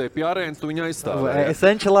tev vajadzēja pie arēnas, tu viņu aizstāvēji.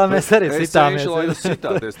 Esenčelā mēs arī citāmies.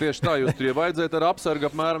 Tieši tā, jūs tur, ja vajadzēja ar apsargu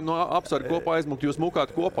apmēram no apsargu kopā aizmukt, jūs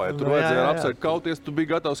mukāt kopā. Ja tur vajadzēja ar apsargu kauties, tu biji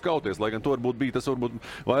gatavs kauties, lai gan to varbūt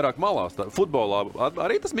vairāk malās. Futbolā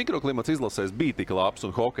arī tas mikroklimats izlasēs bija tik labs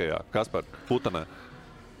un hokejā. Kaspar, putanē?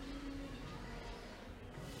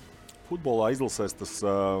 Futbolā izlasēs tas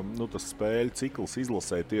spēļu cikls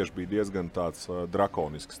izlasē tieši bija diezgan tāds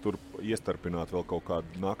drakonisks. Tur iestarpināt vēl kaut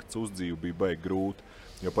kādu nakts uzdzīvu bija baigi grūti.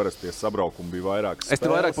 Jo parasti tie sabraukumi bija vairāk spēles. Es te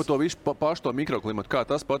vairāk par to pašu to mikroklimatu. Kā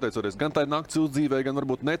tas pateicoties gan tai nakts uzdzīvē, gan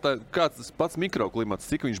varbūt ne tā, kāds tas pats mikroklimats,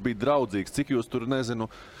 cik viņš bija draudzīgs, cik jūs tur, nezinu,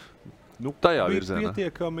 tajā virzienā?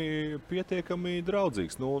 Pietiekami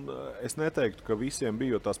draudzīgs. Es neteiktu, ka visiem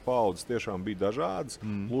bija, jo tās paudzes tiešām bija dažādas.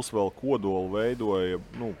 Plus vēl kodolu veidoja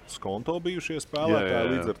skonto bijušie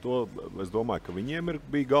spēlētāji. Līdz ar to es domāju, ka viņiem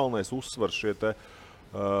bija galvenais uzsvars šie te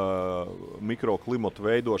mikroklimatu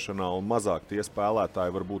veidošanā un mazāk tie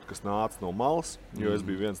spēlētāji varbūt, kas nāca no malas, jo es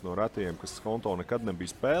biju viens no retajiem, kas konto nekad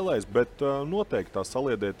nebija spēlējis, bet noteikti tā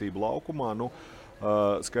saliedētība laukumā,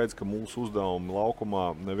 skaidrs, ka mūsu uzdevumi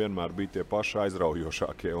laukumā nevienmēr bija tie paši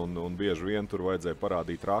aizraujošākie un bieži vien tur vajadzēja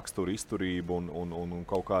parādīt raksturu, izturību un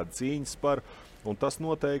kaut kādu cīņas par, un tas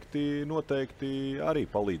noteikti arī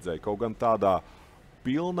palīdzēja kaut gan tādā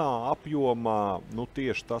pilnā apjomā,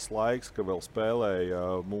 tieši tas laiks, ka vēl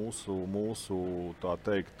spēlēja mūsu tā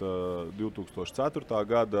teikt, 2004.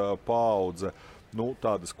 gada paudze,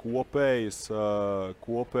 tādas kopējas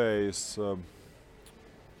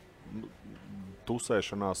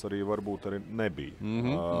tusēšanās arī varbūt arī nebija.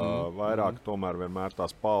 Vairāk tomēr vienmēr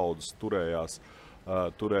tās paudzes turējās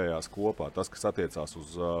kopā. Tas, kas attiecās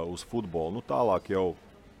uz futbolu, tālāk jau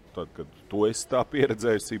tad, kad tu esi tā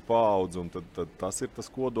pieredzējusi paudze, un tad tas ir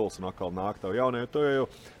tas kodols, un atkal nāk tev jaunie. To jau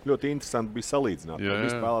ļoti interesanti bija salīdzināt.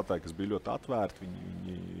 Bija spēlētāji, kas bija ļoti atvērti,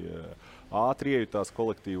 viņi ātri iejutās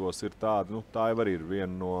kolektīvos, ir tādi, tā jau arī ir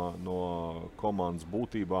viena no komandas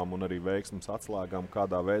būtībām un arī veiksmes atslēgām,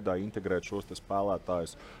 kādā veidā integrēt šos te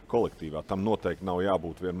spēlētājus kolektīvā. Tam noteikti nav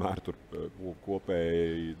jābūt vienmēr tur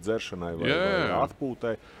kopēji dzeršanai vai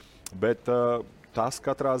atpūtai, bet tas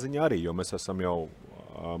katrā ziņā arī, jo mēs esam jau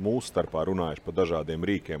mūsu starpā runājuši par dažādiem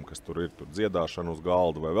rīkiem, kas tur ir dziedāšana uz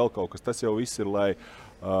galda vai vēl kaut kas. Tas jau viss ir, lai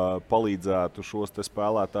palīdzētu šos te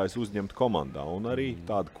spēlētājus uzņemt komandā. Un arī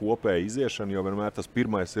tāda kopēja iziešana, jo vienmēr tas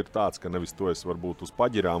pirmais ir tāds, ka nevis to es varbūt uz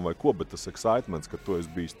paģirām vai ko, bet tas excitements, ka to es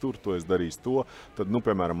bijis tur, to es darījis to. Tad,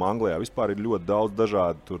 piemēram, Anglijā vispār ir ļoti daudz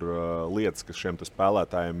dažādu tur lietas, kas šiem te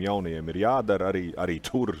spēlētājiem jaunajiem ir jādara, arī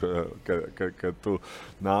tur, ka tu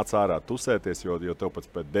nāc ārā tusēties, jo tev pēc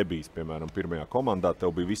debijas, piemēram, pirmajā komandā,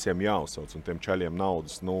 tev bija visiem jāuzsauc, un tiem čaļiem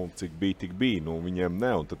naudas, cik bija, viņiem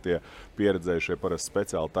ne, un tad tie pieredzējušie parasti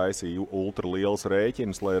speciāli taisīja ultra liels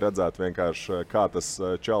rēķinus, lai redzētu vienkārši, kā tas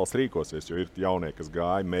čalis rīkosies, jo ir jaunie, kas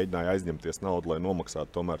gāja, mēģināja aizņemties naudu, lai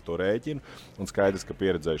nomaksātu tomēr to rēķinu, un skaidrs, ka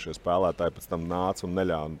pieredzējušie spēlētāji pēc tam nāca un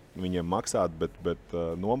neļāva viņiem maksāt, bet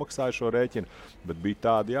nomaksāja šo rēķinu, bet bija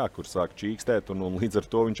tādi, kur sāk čīkstēt, un līdz ar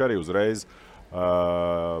to viņš arī uzreiz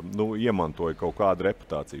iemantoja kaut kādu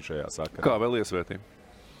reputāciju šajā sakarā. Kā vēl iesvētīja?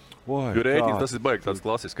 Jo rēķins, tas ir baigi tāds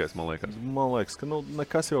klasiskais, man liekas. Man liekas, ka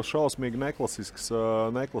nekas jau šausmīgi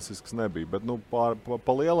neklasisks nebija, bet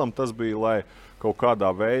pa lielam tas bija, lai kaut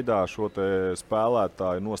kādā veidā šo te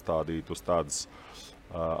spēlētāju nostādītu uz tādas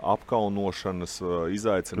apkaunošanas,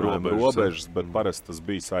 izaicinājuma robežas, bet parasti tas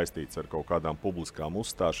bija saistīts ar kaut kādām publiskām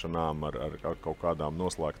uzstāšanām, ar kaut kādām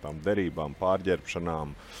noslēgtām derībām,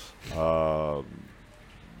 pārģērbšanām.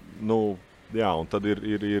 Jā, un tad ir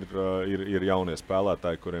jaunie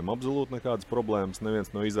spēlētāji, kuriem absolūti nekādas problēmas,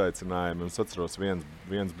 neviens no izaicinājumiem. Es atceros, viens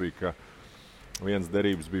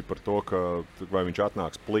derības bija par to, ka vai viņš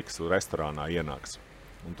atnāks pliks restorānā ienāks.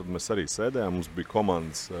 Un tad mēs arī sēdējām, mums bija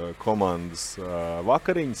komandas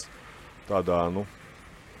vakariņas tādā,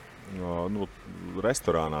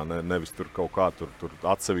 restorānā, nevis tur kaut kā tur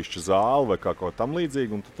atsevišķa zāle vai kā kaut tam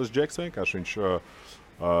līdzīgi. Un tad tas džeks vienkārši, viņš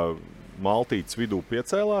maltītes vidū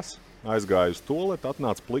piecēlās, aizgāja uz tualeti,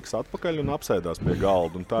 atnāca pliks atpakaļ un apsēdās pie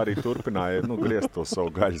galda. Un tā arī turpināja griezt to savu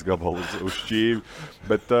gaļas gabalu uz šķīvi.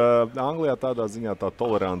 Bet Anglijā tādā ziņā tā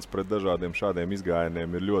tolerance pret dažādiem šādiem izgājieniem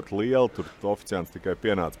ir ļoti liela. Tur oficiants tikai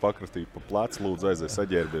pienāca pakrastīt pa plecu, lūdzu aizies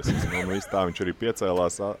saģērbies. Un viss tā viņš arī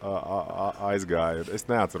piecēlās, aizgāja. Es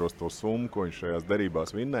neatceros to summu, ko viņš šajās derībās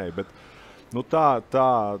vinnēja, bet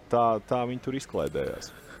tā viņi tur izklaidējās.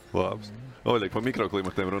 Labs. Oļek, par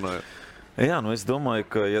mikroklimatiem runājot. Jā, es domāju,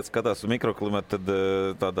 ka, ja skatās uz mikroklimatu, tad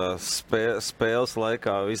tādā spēles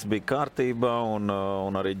laikā viss bija kārtībā un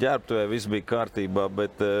arī ģērbtuvē viss bija kārtībā,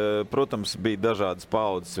 bet, protams, bija dažādas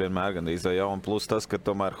paudzes vienmēr gandrīz, un plus tas, ka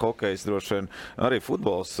tomēr hokejs droši vien arī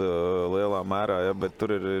futbols lielā mērā, bet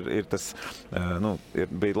tur ir tas,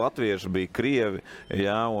 bija latvieši, bija krievi,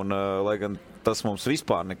 un lai gan tas mums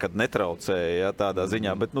vispār nekad netraucēja, tādā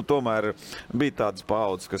ziņā, bet tomēr bija tādas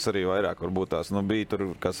paudzes, kas arī vairāk varbūt tās, bija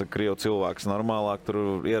tur, kas krievu cilvēks normālāk,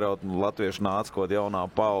 tur ieraut latviešu nāca kaut jaunā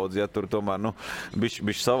paudze, tur tomēr,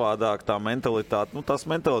 bišķi savādāk tā mentalitāte, tās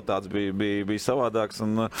mentalitātes bija savādāks,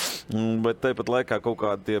 bet tāpat laikā kaut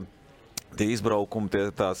kādi tie izbraukumi,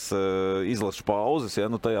 tās izlašu pauzes,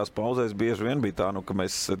 tajās pauzēs bieži vien bija tā, ka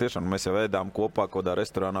mēs jau ēdām kopā, kaut kādā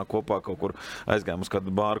restorānā kopā, kaut kur aizgājām uz kādu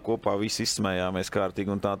bāru kopā, visi izsmējāmies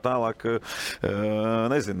kārtīgi un tā tālāk.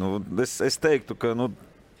 Nezinu, es teiktu, ka,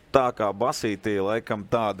 tā kā Basītī, laikam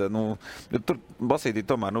tāda, tur Basītī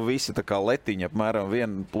tomēr, visi tā kā letiņa,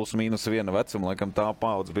 apmēram plus mīnus viena vecuma, laikam tā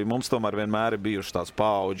paudze bija. Mums tomēr vienmēr ir bijušas tās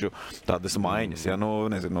paudžu, tādas maiņas, ja,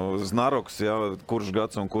 nezinu, Znaroks, ja, kurš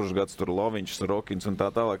gads tur Loviņš, Rokins un tā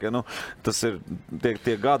tālāk, ja, tas ir,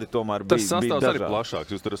 tie gadi tomēr bija dažādi. Tas sastāvs arī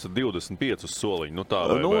plašāks, jūs tur esat 25 soliņi, tā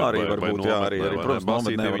vai arī varbūt, jā, arī, protams,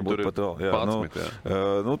 nometnē varbūt pat vēl, jā,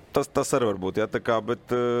 11, tas arī varbūt, jā, tā kā, bet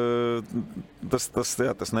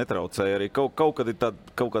tas netraucēja arī. Kaut kad ir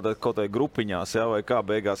kaut kādā grupiņās, jā, vai kā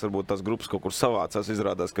beigās varbūt tās grupas kaut kur savācās,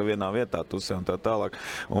 izrādās, ka vienā vietā tusē un tā tālāk.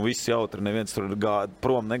 Un viss jautri, neviens tur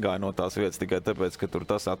prom negāja no tās vietas tikai tāpēc, ka tur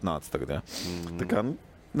tas atnāca tagad, jā. Tā kā,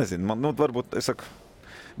 nezinu, varbūt, es saku,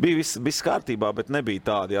 bija viss kārtībā, bet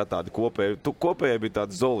nebija tādi kopēji. Kopēji bija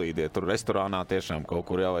tādi zolīdie, tur restorānā tiešām kaut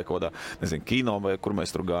kur, jā, vai kaut kādā, nezinu, kino, vai kur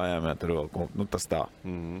mēs tur gājām, jā, tur vēl, tas tā.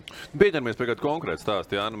 Pieņemamies pie kāda konkrēta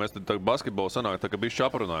stāsta, jā, mēs tad basketbolu sanāk, tā kā bišķi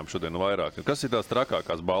aprunājam šodien vairāk. Kas ir tās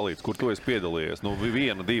trakākās ballītes, kur tu esi piedalījies?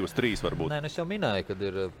 1, 2, 3 varbūt. Nē, es jau minēju, kad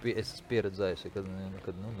es pieredzējusi,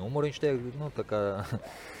 kad numuriņš tiek,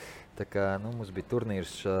 tā kā, mums bija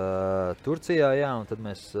turnīrs Turcijā, jā, un tad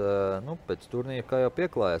mēs, pēc turnīra, kā jau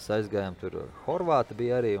pieklājās, aizgājām tur, Horvāti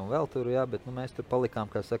bija arī un vēl tur, jā, bet, mēs tur palikām,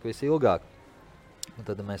 kā saka, visilgāk. Un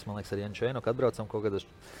tad mēs, man liekas, ar Janu Čēnoku atbraucam kaut kādos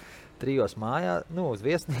 3 mājā, uz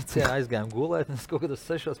viesnīcu, jā, aizgājām gulēt, un es kaut kādos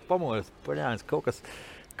 6 pamodos, paļānis, kaut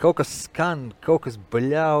kas skan, kaut kas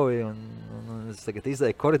bļauj, un es tagad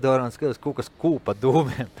izēju koridorā un skatos, kaut kas kūpa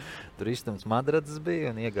dūmiem. Tur Istams Madradzes bija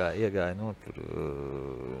un iegāja tur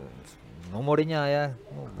numuriņā, jā,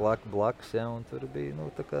 blakus, jā, un tur bija,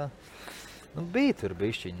 tā kā, bija tur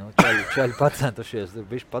bišķiņi, čaļi pacentušies, tur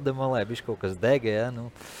bišķi pademolē, bišķi kaut kas dega, jā,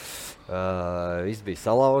 viss bija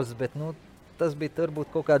salauzis, bet, tas bija varbūt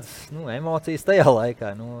kaut kādas, emocijas tajā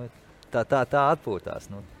laikā, tā atpūtās,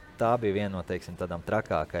 Tā bija viena no, teiksim, tādām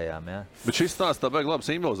trakākajām, jā. Bet šis stāsts tā baigi labi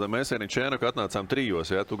simbolizē. Mēs arī Čēnoku atnācām 3,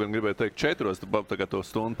 jā. Tu gan gribēji teikt 4, tagad to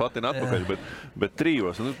stundu patina atpakaļ, bet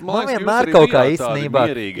 3. Man vienmēr kaut kā īstenībā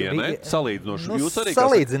mierīgi, ja, ne? Salīdzinoši. Jūs arī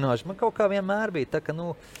salīdzinoši. Man kaut kā vienmēr bija tā, ka,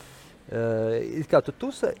 kā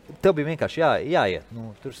tev bija vienkārši jāiet.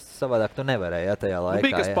 Tur savādāk tu nevarēji, jā, tajā laikā.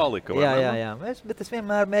 Bija kas palika, vai ne? Jā. Bet es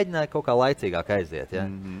vienmēr mēģināju kaut kā laicīgāk aiziet, jā.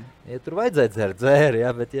 Ja tur vajadzēja dzert dzēri,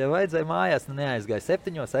 jā, bet ja vajadzēja mājās, neaizgāja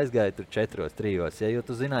 7, aizgāja tur 4, 3, jā, jo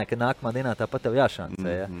tu zināji, ka nākamā dienā tāpat tev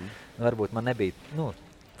jāšancē, jā. Varbūt man nebija,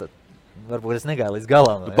 varbūt es negāju līdz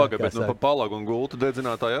galam. Bet Palagu un Gultu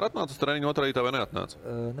dedzinātāji arī atnāca uz treniņu, otrā rītā vai neatnāca?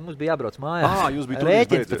 Mums bija jābrauc mājās. Jūs bija tur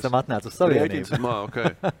Rēķins pēc tam atnāca uz Savienību. Rēķins, okay.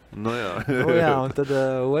 Jā. Jā, un tad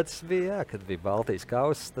otrs bija, jā, kad bija Baltijas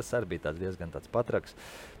kauss, tas arī bija diezgan tāds patraks.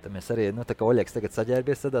 Tad mēs arī, tā kā Oļegs tagad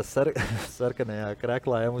saģērbies tādās sarkanajā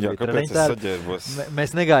kreklā, ja mums bija treniņtēri.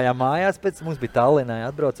 Mēs negājām mājās, mums bija Tallinā,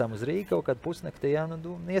 atbraucām uz Rīgu kaut kādu pusnaktī, jā,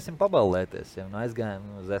 iesim paballēties, jā, un aizgājām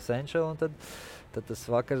uz Essential, un tad tas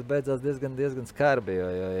vakars beidzās diezgan skarbi, jo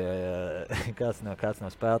kāds no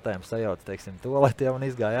spēlētājiem sajauca, teiksim, toaletē un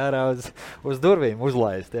izgāja ārā uz durvīm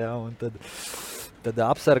uzlaist, jā, un tad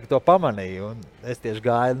apsargi to pamanīja, un es tieši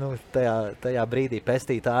gāju, tajā brīdī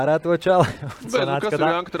pestīt ārā to čali. Bet, kas ir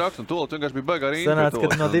Janka Traks, un toalet vienkārši bija baigā rinda? Sanāca,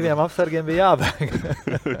 ka no 2 apsargiem bija jābēg.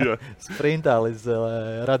 Sprintā līdz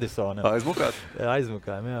Radisonam.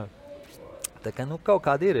 Aizmukājam, jā. Tā kā, kaut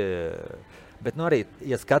kādi ir, bet, arī,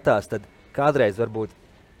 ja skatās, tad kādreiz varbūt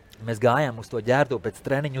mēs gājām uz to ģērtuvi pēc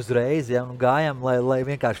treniņu uzreiz, ja, un gājām, lai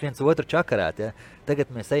vienkārši viens otru čakarētu. Ja.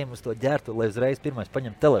 Tagad mēs ejam uz to ģērtuvi, lai uzreiz pirmais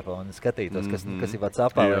paņem telefonu un skatītos, kas ir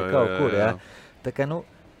WhatsAppā vai kaut kur. Ja. Tā kā,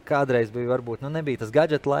 kādreiz bija varbūt, nebija tas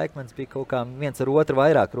gadžeta laikmets, bija kaut kā viens ar otru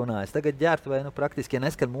vairāk runājis. Tagad ģērtuvē, praktiski, ja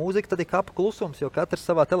neskan mūzika, tad ir kapu klusums, jo katrs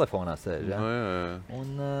savā telefonā sēž. Ja. Un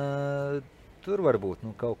tur varbūt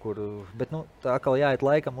kaut kur, bet tā atkal jāiet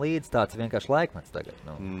laikam līdz, tāds vienkārši laikmets tagad.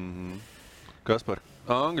 Kaspar,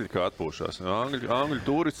 Angļi kā atpūšās. Angļu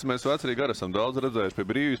turists mēs vecrīgi arī esam daudz redzējuši, pie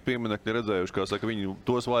brīvības pieminekļa redzējuši, kā saka, viņu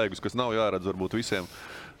tos vaigus, kas nav jāredz varbūt visiem.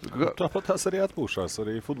 Tāpat tās arī atpūšās,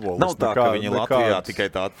 arī futbolisti. Nav tā, ka viņi Latvijā tikai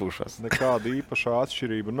tā atpūšās. Nekāda īpašā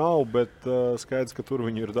atšķirība nav, bet skaidrs, ka tur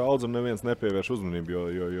viņi ir daudz un neviens nepievērš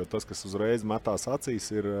uzmanību, jo tas, kas uzreiz metās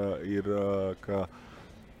acīs, ir ka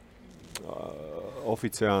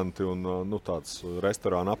oficianti un tāds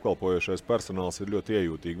restorāna apkalpojošais personāls ir ļoti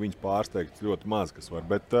iejūtīgi. Viņus pārsteigt ļoti maz, kas var.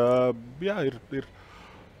 Bet, jā, ir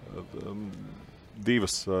divi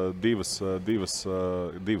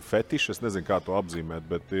fetiši. Es nezinu, kā to apzīmēt,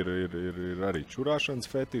 bet ir arī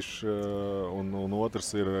čurāšanas fetiši, un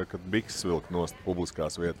otrs ir, kad bikses vilkt nost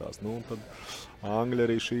publiskās vietās. Tad Angļi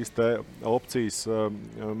arī šīs te opcijas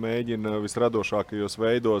mēģina visradošākajos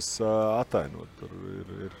veidos atainot. Tur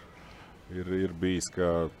ir Ir bijis,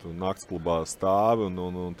 ka tu naktsklubā stāvi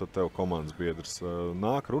un tad tev komandas biedrs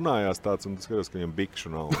nāk, runājās tāds, un tas skatās, ka viņam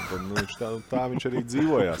bikšu nav. Un tad tā viņš arī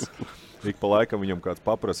dzīvojās. Ik pa laikam viņam kāds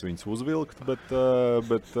paprasa viņus uzvilkt, bet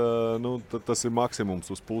tas ir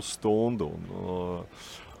maksimums uz pusstundu.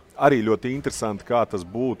 Arī ļoti interesanti, kā tas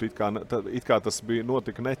būtu. It kā tas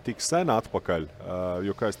notika ne tik sen atpakaļ,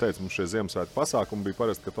 jo, kā es teicu, mums šie Ziemassvētku pasākumi bija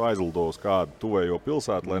parasti, ka tu aizlido uz kādu tuvējo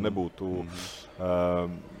pilsētu, lai nebūtu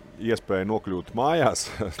iespēja nokļūt mājās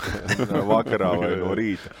vakarā vai no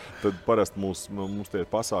rīta. Tad parasti mums tie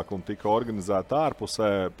pasākumi tika organizēti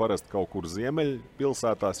ārpusē, parasti kaut kur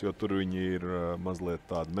ziemeļpilsētās, jo tur viņi ir mazliet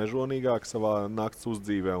tādi mežonīgāki savā nakts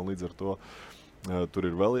uzdzīvē, un līdz ar to tur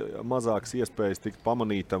ir vēl mazākas iespējas tikt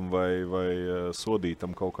pamanītam vai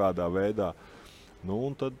sodītam kaut kādā veidā.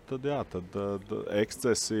 Un tad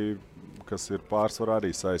ekscesi, kas ir pārsvarā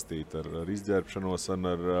arī saistīti ar izģērbšanos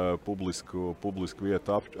un ar publisku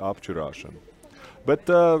vietu apčurāšanu. Bet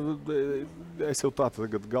es jau tā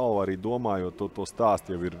tagad galvā arī domāju, jo to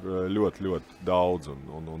stāstu jau ir ļoti, ļoti daudz,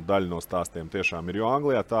 un daļa no stāstiem tiešām ir. Jo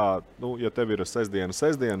Anglijā tā, ja tev ir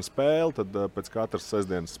sestdiena spēle, tad pēc katras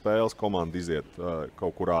sestdienas spēles komanda iziet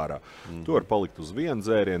kaut kur ārā. Tu var palikt uz 1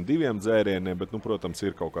 dzērienu, 2 dzērieniem, bet, protams,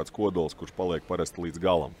 ir kaut kāds kodols, kurš paliek parasti līdz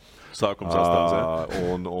galam. Sākuma sastāvs,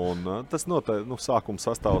 ja? Un tas noteikti, sākuma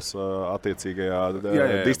sastāvs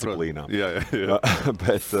attiecīgajā disciplīnā. Jā.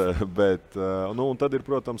 Bet un tad ir,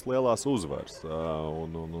 protams, lielās uzvaras.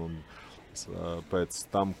 Pēc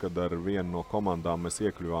tam, kad ar vienu no komandām mēs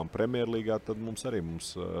iekļuvām Premjerlīgā, tad mums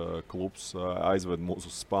klubs aizved mūs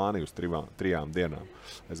uz Spāniju uz 3 dienām.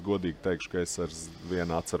 Es godīgi teikšu, ka es ar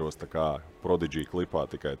vienu atceros tā kā Prodigy klipā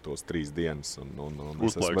tikai tos 3 dienas. Un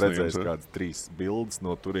es esmu redzējis kādas 3 bildes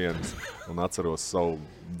no turienes un atceros savu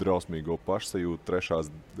drausmīgo pašsajūtu 3.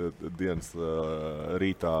 dienas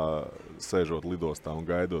rītā sēžot lidostā un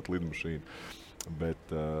gaidot lidmašīnu. Bet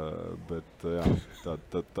jā,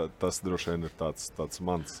 tas droši vien ir tāds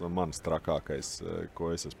mans trakākais, ko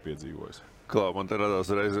es esmu piedzīvojis. Klau, man te radās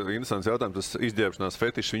reiz interesants jautājums, tas izģērbšanās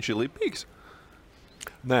fetišs, viņš ir lipīgs?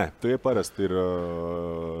 Nē, tie parasti ir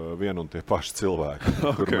vien un tie paši cilvēki,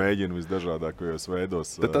 kur mēģina visdažādākajos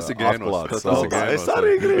veidos atklāt savu. Es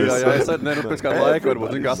arī gribu. Jā, es arī pēc kāda laika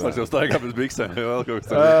varbūt Kaspars jau staigā bez biksēm.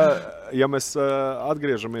 Ja mēs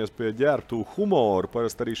atgriežamies pie ģērbtuvu humoru,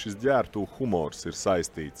 parasti arī šis ģērbtuvu humors ir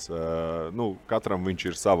saistīts. Katram viņš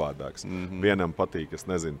ir savādāks. Vienam patīk, es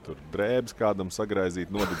nezinu, tur drēbes kādam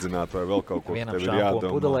sagraizīt, nodedzināt vai vēl kaut ko. Vienam šampu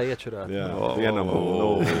un pudelē iečurāt. Jā,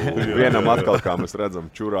 vienam atkal, kā mēs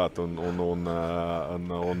redzam, čurāt un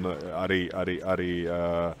arī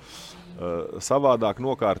savādāk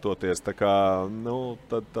nokārtoties. Tā kā,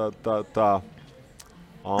 tā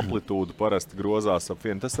amplitūda parasti grozās ap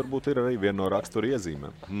vienu. Tas varbūt ir arī viena no rakstura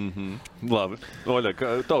iezīmēm. Labi. Oļa,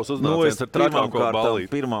 tavs uznāciens ar trakāko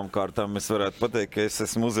balīti. Pirmām kārtām es varētu pateikt, ka es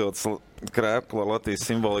esmu uzvilcis krēplu ar Latvijas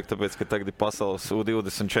simboliku, tāpēc, ka tagad ir pasaules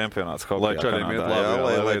U20 čempionāts hokejā Kanādā.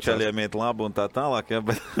 Lai čaļiem iet labi un tā tālāk, jā,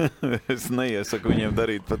 bet es neiesaku viņiem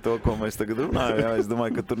darīt par to, ko mēs tagad runājam. Jā. Es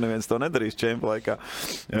domāju, ka tur neviens to nedarīs čempu laikā.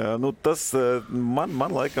 Tas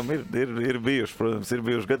man laikam ir bijuši, protams, ir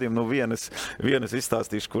bijuši gadījumi. Vienas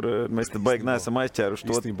izstāstīšu, kur mēs te baigi neesam aizķēruši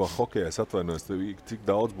to. Īstenībā hokejā es atvainojos, cik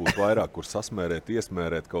daudz būtu vairāk, kur sasmērēt,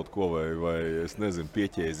 iesmērēt kaut ko vai es nezinu,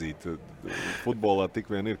 pieķēzīt. Futbolā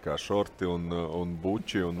tik vien ir kā šorti un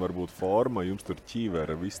buči un varbūt forma, jums tur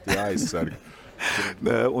ķīvera, visi tie aizsargi.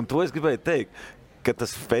 Un to es gribēju teikt, ka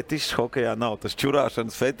tas fetišs hokejā nav, tas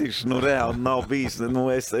čurāšanas fetišs, reāli nav bijis.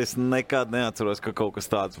 Es nekad neatceros, ka kaut kas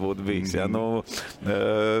tāds būtu bijis. Jā.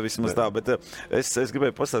 Vismaz tā, bet es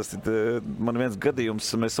gribēju pastāstīt, man viens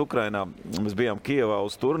gadījums, mēs Ukrainā, mēs bijām Kijevā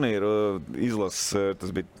uz turnīru, izlases,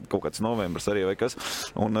 tas bija kaut kāds novembris arī vai kas,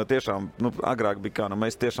 un tiešām, agrāk bija kā,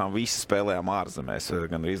 mēs tiešām visi spēlējām ārzemēs,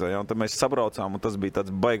 gan rīzā, jā, un tad mēs sabraucām, un tas bija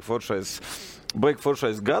tāds baigi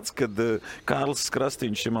foršais gads, kad Kārlis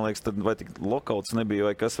Krastīņš, man liekas, tad vai tik lokauts nebija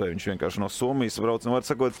vai kas, vai viņš vienkārši no Somijas brauc. Un var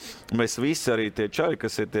sakot, mēs visi arī tie čaļi,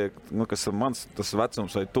 kas ir tie, kas ir mans tas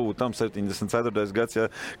vecums vai tuvu tam 74. gads, ja,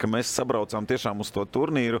 ka mēs sabraucām tiešām uz to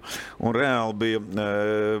turnīru. Un reāli bija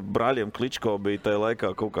brāļiem Kličko bija tajā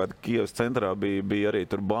laikā kaut kāda Kijevas centrā, bija arī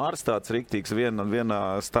tur bārs tāds riktīgs. Vienā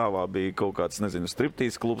stāvā bija kaut kāds, nezinu,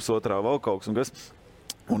 striptīz klubs, otrā vēl kaut kas un kas.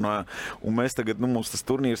 Un mēs tagad, mums tas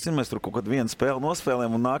turnīrs ir, mēs tur kaut kādu vienu spēli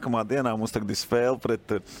nospēlējam, un nākamā dienā mums tagad ir spēle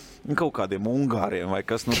pret kaut kādiem Ungāriem, vai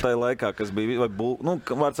kas, tajā laikā, kas bija, vai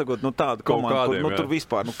var sakot, tāda komanda, kur, tur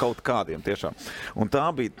vispār, kaut kādiem tiešām. Un tā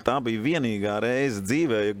bija vienīgā reize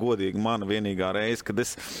dzīvē, ja godīgi mana vienīgā reize, kad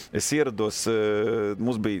es ierados,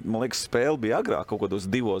 mums bija, man liekas, spēle bija agrāk, kaut kādos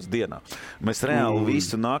 2 dienā. Mēs reāli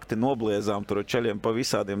visu nakti nobliezām tur ar čeļiem pa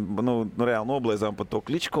visādiem, reāli nobliezām pa to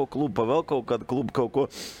Kličko klubu, pa vēl kaut kādu klubu, kaut ko.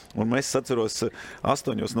 Un mēs atceros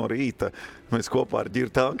 8 no rīta, mēs kopā ar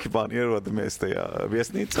Ģirtu Ankipānu ierodamies tajā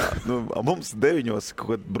viesnīcā. Mums 9 kaut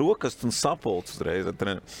kād brokastu un sapulcs uzreiz.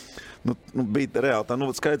 Bija reāli tā,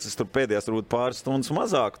 skaidrs, es tur pēdējās varbūt pāris stundas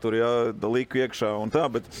mazāk tur, liku iekšā un tā,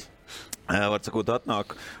 bet var sakot,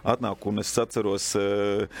 atnāk un es atceros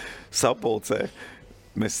sapulcē.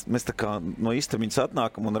 Mēs tā kā no istamiņas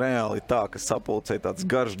atnākam un reāli tā, ka sapulcē tāds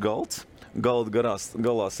garš galds.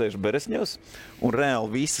 Galā sēž Beresņevs, un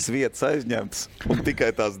reāli visas vietas aizņemtas, un tikai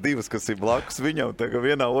tās 2, kas ir blakus viņam, tā kā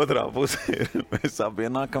vienā otrā pusē ir. Mēs abi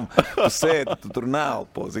ienākam, tu sēdi, tu tur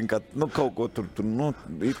neelpo, zini, kā, kaut ko tur,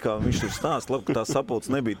 it kā viņš tur stāst, labi, ka tā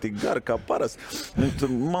sapulce nebija tik gara kā parasti,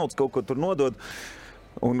 tur mauc kaut ko tur nodod,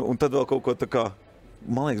 un tad vēl kaut ko tā kā,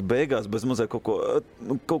 man liekas, beigās bez mazliet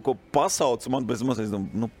kaut ko pasauc, man bez mazliet,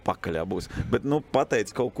 pakaļā būs. Bet, pateic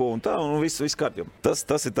kaut ko un tā, un viss kārtībā.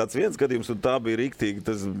 Tas ir tāds viens gadījums, un tā bija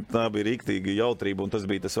rīktīgi jautrība, un tas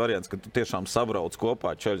bija tas variants, ka tu tiešām sabrauc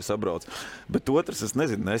kopā, čeļi sabrauc. Bet otrs, es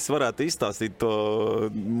nezinu, es varētu izstāstīt to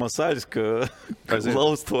Masaļska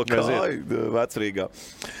lauz to kāju vecrīgā.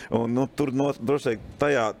 Un, tur droši vien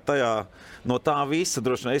tajā no tā visa,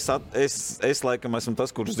 droši vien, es laikam esmu tas,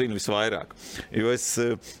 kurš zina visvairāk. Jo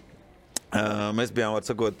mēs bijām, var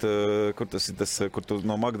sakot, kur tu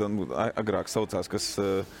no Magdana agrāk saucās, kas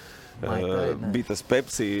bija tas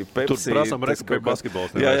Pepsi. Tur prasām reku pie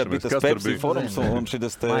basketbols. Jā, bija tas Pepsi forums, un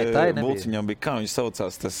šitas te Bulciņam bija, kā viņš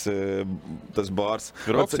saucās, tas bārs.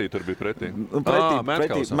 Roxy tur bija pretī.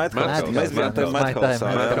 Madhouse. Mēs bijām te Madhouse.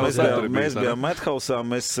 Mēs bijām Madhouse,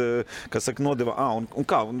 mēs, kas saka, nodevām, un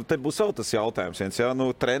kā, te būs vēl tas jautājums viens, jā,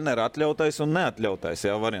 treneru atļautais un neatļautais,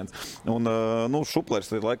 jā, variants. Un, Šuplers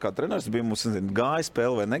laikā treneris bija, mums, nezinu, gāja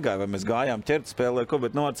spēle vai negāja, vai mēs gājām ķert spēle vai ko,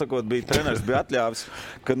 bet, var sakot, treneris bija atļāvis,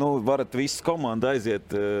 ka, varat visu komandu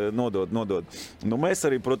aiziet, nodod. Mēs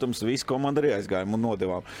arī, protams, visu komandu arī aizgājām un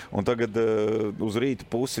nodevām. Un tagad uz rīta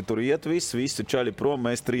pusi tur iet visi čaļi prom,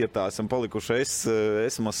 mēs trietā esam palikuši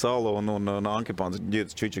es Masalo un Ankipāns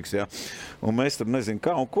Ģirts Čičiks, jā. Un mēs tur nezinu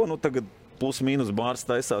kā un ko, tagad plus mīnus bārs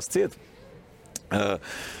taisās ciet.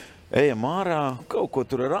 Ejam ārā, kaut ko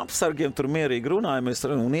tur ar apsargiem, tur mierīgi runājamies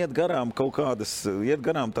un iet garām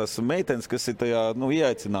tās meitenes, kas ir tajā,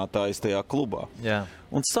 ieaicinātājas tajā klubā. Jā.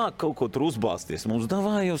 Un sāk kaut ko tur uzbāzties. Mums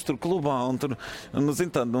davāj jūs tur klubā, un tur,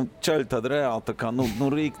 zin tādi, čaļi tādi reāli, tā kā,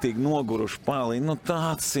 rīktīgi noguruši pāliņi,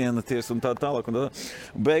 tāds sienaties un tā tālāk. Un tā.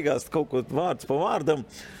 Beigās kaut ko vārds pa vārdam,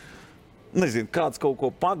 nezinu, kāds kaut ko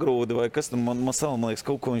pagrūda, vai kas man liekas,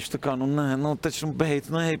 kaut ko viņš tā kā, taču beidz,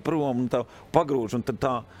 prom, un tā pagrūž, un tad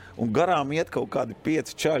tā, un garām iet kaut kādi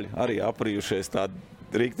 5 čaļi, arī aprījušies tādi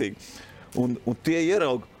rīktīgi, un tie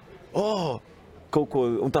ieraug, kaut ko,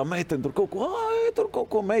 un tā meitene tur kaut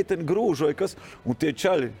ko meitene grūž, vai kas, un tie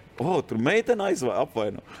čaļi, tur meitene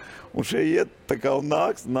apvaino, un šie iet, tā kā, un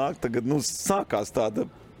nāk tagad, sākās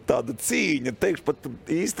tāda cīņa, teikšu, pat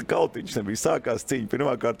īsti kautiņš nebija, sākās cīņa.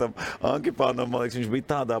 Pirmkārt, Ankipānam, man liekas, viņš bija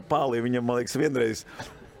tādā pālī, viņam, man liekas, vienreiz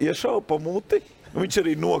iešauja pa muti, viņš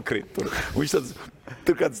arī nokrit tur. Viņš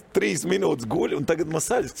tur kāds 3 minūtes guļ, un tagad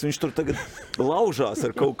Masaļsks, viņš tur tagad laužās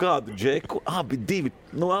ar kaut kādu džeku, abi divi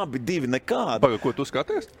nekādi. Pagaid, ko tu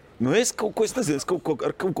skaties? Es nezinu,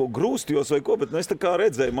 ar kaut ko grūstījos vai ko, bet es tā kā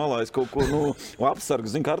redzēju malā, es kaut ko,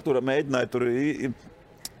 apsargu, zinu, ka Artura mēģināja tur.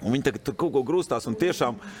 Un viņi tagad tur kaut ko grūstās, un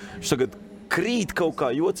tiešām viņš tagad krīt kaut kā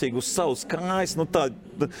jocīgi uz savas kājas,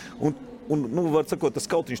 un var sakot, tas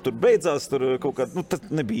kautiņš tur beidzās, tur kaut kā, tas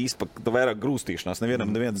nebija īsti vairāk grūstīšanās,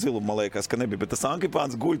 neviena ziluma, man liekas, ka nebija, bet tas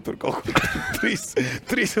Ankipāns guļ tur kaut kur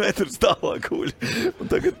 3 metrus tālāk guļ.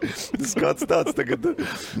 Un tagad skats tāds, tagad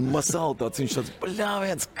Masal tāds, viņš tāds,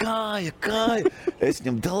 bļāviens, kāja. Es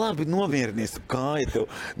viņam, da labi, nomierinies, kāja tev,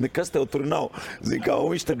 nekas tev tur nav. Zin kā,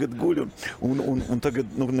 un viņš tagad guļ, un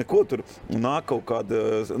tagad, neko tur, un nāk kaut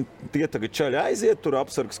kāda, tie tagad čaļi aiziet, tur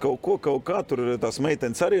apsargs kaut kā, tur tās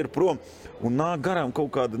meitenes arī ir prom. Un nāk garām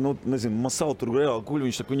kaut kāda, nezinu, Masal tur reāli guļ,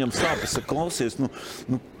 viņš saka, viņam sāpes, klausies,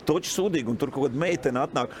 toči sūdīgi, un tur kaut kāda meitene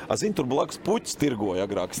atnāk. Zini, tur blakus puķis tirgoja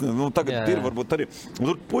agrāk. Tagad ir varbūt arī,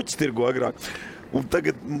 tur puķis tirgoja agrāk. Un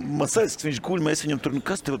tagad Masaļskis, viņš guļ, mēs viņam tur,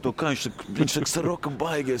 kas tev to kā? Viņš saka, Saroka,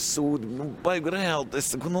 baigies sūdi, baigi reāli.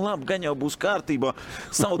 Es saku, labi, gan jau būs kārtībā.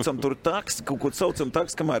 Saucam tur taksi, kaut ko saucam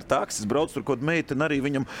taksi, kamēr taksis brauc tur kaut meiteni arī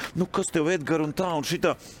viņam, kas tev Edgar un tā un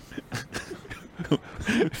šitā.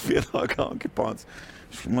 Pienāk Ankipāns.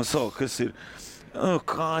 Man saka, kas ir?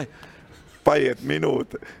 Kāj? Paiet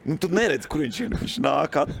minūte. Tu neredz, kur viņš ir. Viņš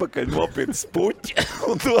nāk atpakaļ, nopietnas puķi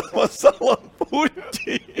un dod man salam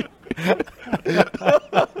puķi.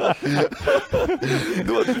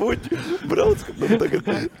 Dod puķi. Brauc, ka tagad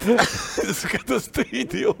skatos tu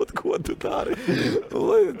idioti, ko tu dari.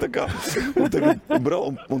 Un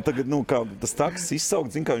tagad, kā tas taksis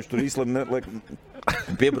izsaukt, zin, kā viņš tur īsti,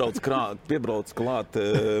 piebrauc klāt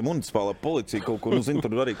municipālā policija kaut ko, zin,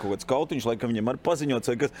 tur arī kaut kāds kautiņš, laikam viņam arī paziņots,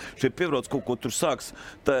 vai kas, šie piebrauc kaut ko tur sāks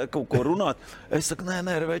kaut ko runāt. Es saku, nē,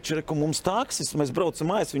 večeri, ka mums taksis, mēs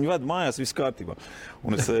braucam mājās, viņu ved mājās, viss kārtībā.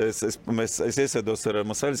 Un es iesēdos ar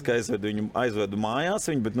Masaļsku, aizvedu mājās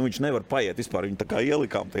viņu, bet viņš nevar paiet vispār, viņu tā kā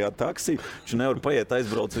ielikām tajā taksī, viņš nevar paiet,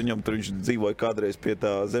 aizbrauc viņam, tur viņš dzīvoja kādreiz pie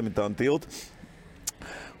tā Zemitāna tilta.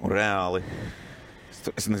 Un reāli.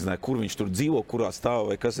 Es nezināju, kur viņš tur dzīvo, kurā stāv,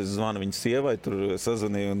 vai kas, es zvanu viņa sievai, tur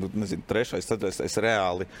sazvanīju, un, nezinu, trešais, es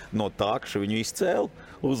reāli no tākša viņu izcēlu,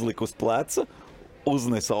 uzliku uz pleca,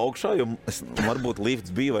 uznesu augšā, jo varbūt lifts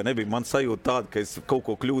bija vai nebija. Man sajūta tāda, ka es kaut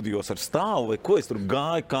ko kļūdījos ar stāvu vai ko, es tur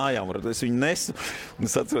gāju kājām, es viņu nesu. Un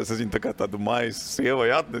es atceros, es viņu tā kā tādu maisu sievai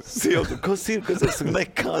atnesu. Sieva, kas ir? Kas es saku,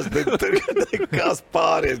 nekas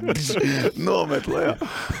pāries, nomet lejā.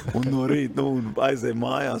 Un no rīta aizēju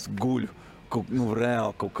mājās, guļu.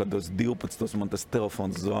 Reāli kaut kādos 12. man tas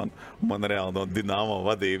telefons zvana. Man reāli no Dinamo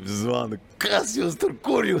vadības zvana. Kas jūs tur,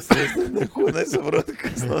 kur jūs? Es neko nesaprotu,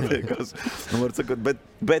 kas notiekās. Var sakot, bet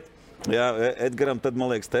jā, Edgaram tad,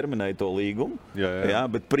 man liekas, terminēja to līgumu. Jā,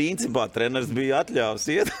 bet principā treneris bija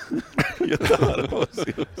atļāvis iet. Ja tā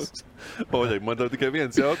rausījos. Oļai, man tev tikai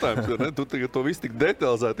viens jautājums, ne? Tu tagad to visu tik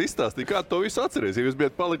detalizēti izstāstīji. Kā to visu atceries? Ja jūs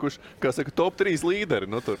bijat palikuši, kā saka, top 3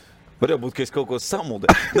 līderi, tur? Varētu būt, ka es kaut ko samudē.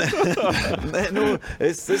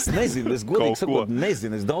 Es nezinu, es godīgi sakot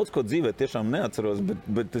nezinu. Es daudz ko dzīvē tiešām neatceros,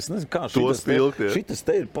 bet es nezinu, kā šitas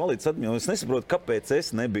te ir palicis atmiņā. Es nesaprotu, kāpēc es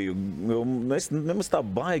nebiju. Es nemaz tā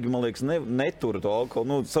baigi, man liekas, neturu to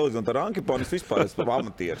alkoholu. Salīdzinot ar Ankipānu, es vispār esmu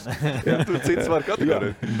amatieris. Tur cits var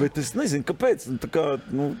kategorēt. Bet es nezinu, kāpēc. Tā kā,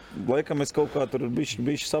 laikam es kaut kā tur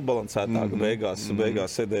bišķi sabalansētāk beigās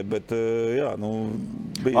sēdēju, bet jā,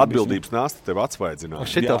 atbildības nasta tev atsvaidzināja.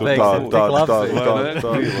 Bija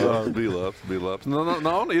labs.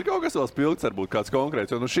 Ir kaut kas vēl spilgts, varbūt kāds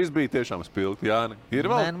konkrēts, jo šis bija tiešām spilgts. Jāni, ir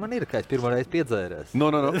vēl? Nē, man ir, kā es pirmo reizi piedzēries. No.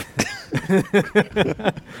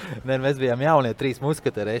 Nē, mēs bijām jaunie 3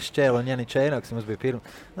 muskateri, es Čēl un Jani Čēnoks, mums bija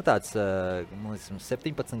tāds, man liekas,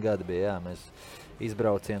 17 gadi bija, jā, mēs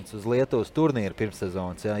izbrauciens uz Lietuvas turnīru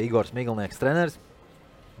pirmssezonas, jā, Igors Miglnieks treneris,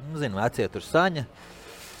 zinu, vecie tur Saņa,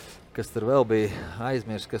 kas tur vēl bija,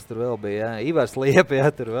 aizmirst, kas tur vēl bija, jā. Ivars Liepa, jā,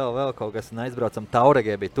 tur vēl kaut kas, un aizbraucam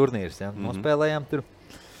Tauregē bija turnīrs, jā, nospēlējām tur.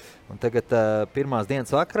 Un tagad pirmās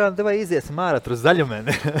dienas vakarā, vai iziesim ārā tur uz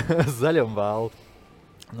Zaļumeni, uz Zaļumvaldu.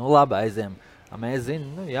 Labi, aiziem. Mēs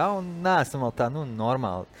zinām, jā, un neesam vēl tā,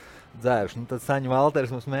 normāli dzēruši. Tad Saņa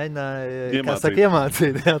Valters mums mēģināja,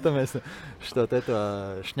 iemācīt, jā, tad mēs šo te to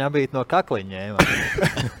šņabīt no kakliņa ņēmām.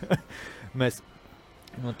 Mēs,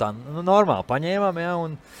 normāli paņēmām, jā,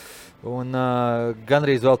 un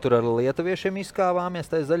gandrīz vēl tur ar lietuviešiem izkāvāmies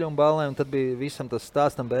tajā Zaļumballē, un tad bija visam tas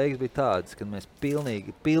stāstam beigas bija tādas, kad mēs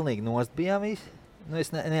pilnīgi nost bijām visi.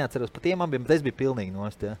 Es neatceros par tiem abiem, bet es biju pilnīgi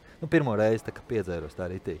nost, jā. Pirmo reizi tā kā piedzēros tā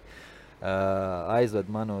ritīgi. Aizved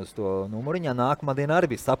mani uz to numuriņā, nākamā diena arī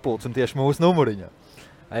bija sapulcs un tieši mūsu numuriņā.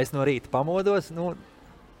 Es no rīta pamodos,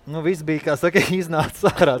 viss bija, kā saka, iznācis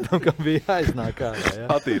ārā, kam bija jāiznāk ārā. Jā.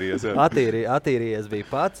 Attīries, jā. Attīries bija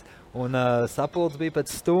pats. Un sapulcs bija pēc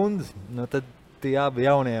stundas. Tad tie abi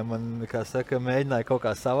jaunie man, kā saka, mēģināja kaut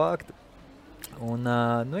kā savākt. Un,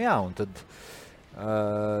 un tad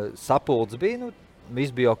sapulcs bija,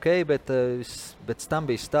 viss bija ok, bet tam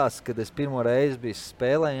bija stāsts, kad es pirmo reizi biju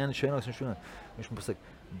spēlēju, Janis Čēnoks, viņš man pasaka,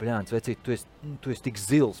 Bļāns, vecīt, tu esi tik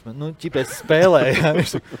zils. Ķipēc spēlēju,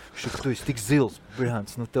 viņš saka, tu esi tik zils,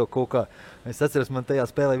 Bļāns, tev kaut kā. Es atceros, man tajā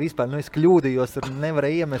spēlē vispār, es kļūdījos,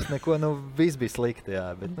 nevarēju iemest neko, viss bija slikti,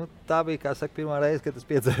 jā. Bet, tā bija, kā saka, pirmā reize, kad es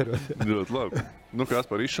piedzēros. Ļoti labi.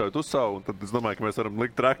 Kaspar, izšaut uz savu, un tad es domāju, ka mēs varam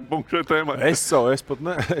likt trēku punktu šai tēmai.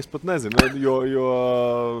 Es pat nezinu, jo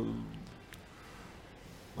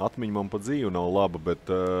atmiņa man pa dzīvi nav laba, bet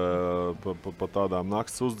pa tādām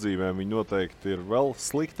nakts uzdzīvēm viņa noteikti ir vēl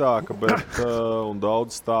sliktāka, un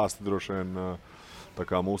daudz stāsti droši vien Tā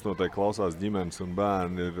kā mūs noteikti klausās ģimenes un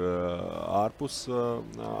bērni ir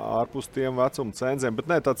ārpus tiem vecuma cenziem. Bet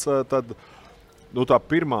ne, tā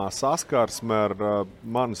pirmā saskarsme ar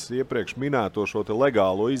manis iepriekš minēto šo te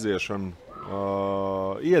legālo iziešanu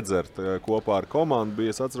iedzert kopā ar komandu bija,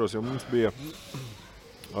 es atceros, jo mums bija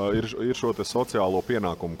ir šo te sociālo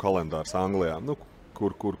pienākumu kalendārs Anglijā,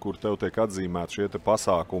 kur tev tiek atzīmēti šie te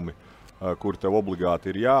pasākumi, kur tev obligāti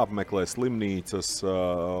ir jāapmeklē slimnīcas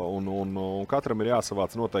un katram ir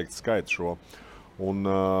jāsavāc noteikti skaits šo. Un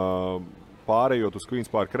pārējot uz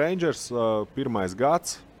Queen's Park Rangers, pirmais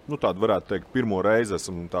gads, tādu varētu teikt, pirmo reizi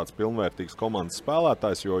esmu tāds pilnvērtīgs komandas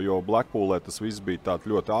spēlētājs, jo Blackpoolē tas viss bija tāds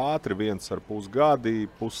ļoti ātri, 1,5 gadi,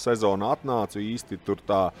 pussezona atnācu, īsti tur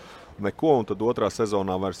tā neko, un tad otrā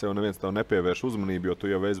sezonā vairs jau neviens tev nepievērš uzmanību, jo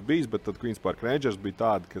tu jau esi bijis, bet tad Queen's Park Rangers bija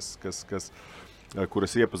tādi, kur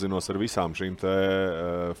es iepazinos ar visām šīm te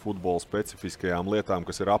futbola specifiskajām lietām,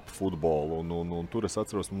 kas ir ap futbolu, un tur es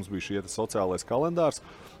atceros, mums bija šie sociālais kalendārs,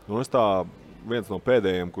 un es viens no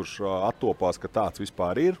pēdējiem, kurš attopās, ka tāds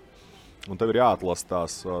vispār ir, un tev ir jāatlasa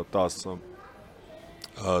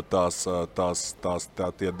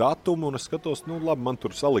tie datumi, un es skatos, labi, man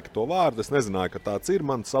tur salika to vārdu, es nezināju, ka tāds ir,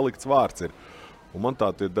 man salikts vārds ir. Un man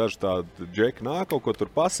tie daži tādi džeki nāk, kaut ko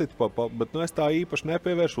tur pasit, bet es tā īpaši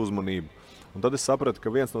nepievēršu uzmanību. Un tad es sapratu,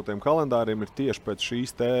 ka viens no tiem kalendāriem ir tieši pēc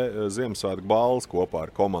šīs te Ziemassvētku balles kopā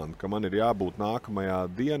ar komandu, ka man ir jābūt nākamajā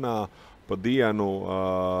dienā pa dienu,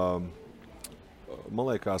 man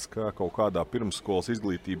liekas, ka kaut kādā pirmsskolas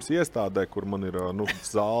izglītības iestādē, kur man ir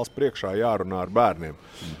zāles priekšā jārunā ar bērniem.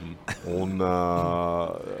 Un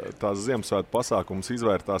tās Ziemassvētku pasākums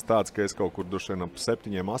izvērtās tāds, ka es kaut kur dušiem ap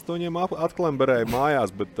 7-8 atklemberēju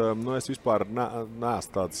mājās, bet es vispār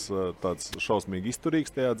neesmu tāds šausmīgi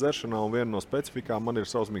izturīgs tajā dzeršanā, un viena no specifikām man ir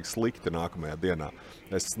šausmīgi slikti nākamajā dienā.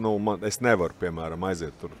 Es nevaru, piemēram,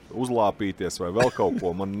 aiziet tur uzlāpīties vai vēl kaut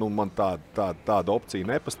ko. Man tāda opcija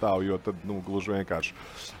nepastāv, jo tad gluži vienkārši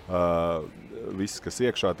viss, kas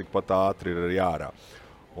iekšā, tikpat ātri ir ārā.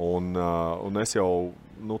 Un es jau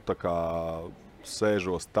tā kā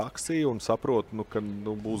sēžos taksī un saprotu, ka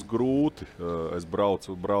būs grūti. Es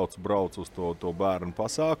braucu uz to bērnu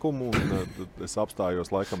pasākumu, un es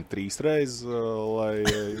apstājos laikam 3 reizes, lai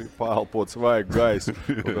paelpotu svaigu gaisu.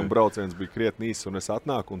 Un brauciens bija krietni īss, un es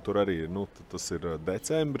atnāku, un tur arī, tas ir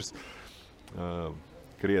decembris.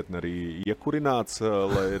 Krietni arī iekurināts,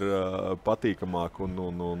 lai ir patīkamāk,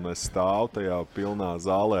 un es stāvu tajā pilnā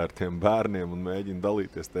zālē ar tiem bērniem un mēģinu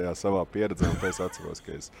dalīties tajā savā pieredzē, un es atceros,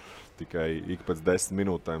 ka es tikai ik pēc 10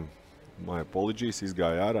 minūtēm my apologies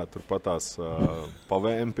izgāja ārā, turpatās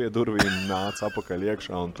pavēm pie durvīm, nāca apakaļ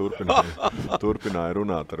iekšā un turpināja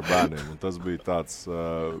runāt ar bērniem, un tas bija tāds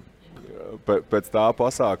pēc tā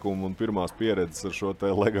pasākuma un pirmās pieredzes ar šo te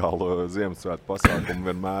legālo Ziemassvētku pasākumu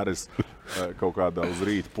vienmēr es kaut kādā uz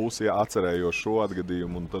rīta pusi atcerējos šo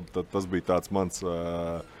atgadījumu, un tad tas bija tāds mans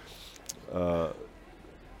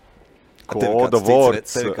koda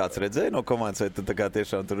vords. Tevi kāds redzēja no komandas, vai tu tā kā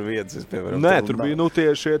tiešām tur viens? Nē, tur bija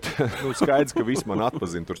tieši skaidrs, ka visi man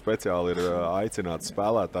atpazina. Tur speciāli ir aicināts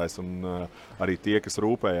spēlētājs un arī tie, kas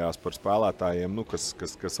rūpējās par spēlētājiem,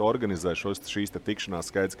 kas organizē šīs te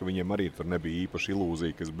tikšanās, skaidrs, ka viņiem arī tur nebija īpaši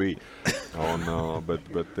ilūzija, kas bija.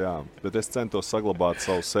 Bet es centos saglabāt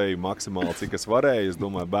savu seju maksimāli, cik es varēju. Es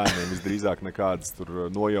domāju, bērniem visdrīzāk nekādas tur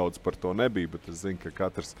nojautas par to nebija, bet es zinu, ka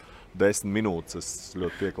katrs 10 minūtes es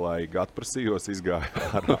ļoti pieklājīgi atprasījos, izgāju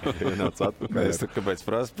ārā, ienācu atpakaļ. Es kāpēc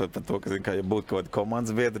prasu par to, ka, ja būtu kaut kāda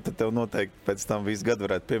komandas biedra, tad tev noteikti pēc tam visu gadu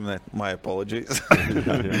varētu pieminēt my apologies.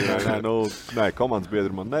 Nē, komandas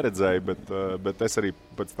biedri man neredzēja, bet es arī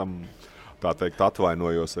pēc tam, tā teikt,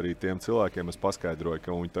 atvainojos arī tiem cilvēkiem. Es paskaidroju,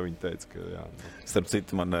 ka viņi teica, ka jā. Starp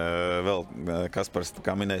citu, man vēl Kaspars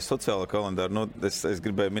kā minēja sociālo kalendāru, es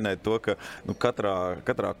gribēju minēt to, ka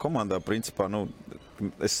katrā komandā principā,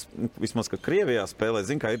 es vismaz, ka Krievijā spēlē,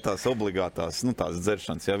 zinu, kā ir tās obligātās, tās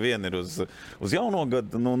dzeršanas. Ja viena ir uz jauno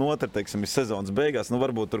gadu, un otra, teiksim, ir sezonas beigās,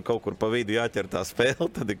 varbūt tur kaut kur pa vidu jāķer tā spēle,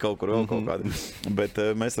 tad ir kaut kur vēl kaut kāda. Bet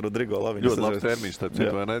mēs ar Rodrigo Laviņu... Ļoti labs termiņš, tad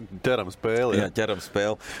vai ne? Ķeram spēli. Jā, ķeram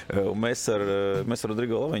spēli. Un mēs ar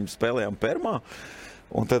Rodrigo Laviņu spēlējām Permā.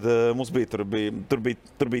 Un tad mums tur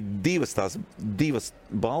bija divas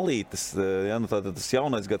ballītes, tātad tas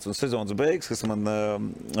jaunais gads un sezonas beigas, kas man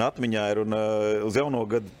atmiņā ir, un uz jauno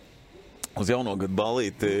gadu uz jauno gadu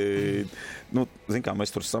ballīti. Nu, zin kā,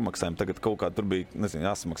 mēs tur samaksājam, tagad kaut kā tur bija, nezinu,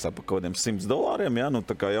 jāsamaksā par kaut kādiem $100, ja, nu,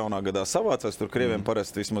 tā kā jaunā gadā savācās, tur krieviem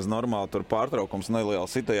parasti vismaz normāli tur pārtraukums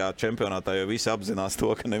neliels itajā čempionātā, jo visi apzinās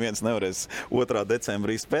to, ka neviens nevarēs 2.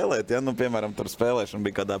 decembrī spēlēt, ja, nu, piemēram, tur spēlēšana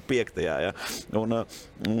bija kādā 5. Ja, un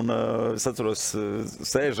es atceros,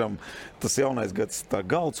 sēžam, tas jaunais gads, tā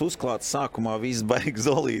galds uzklāts, sākumā viss baigi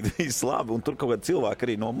zolīti, viss labi, un tur kaut kādi cilvēki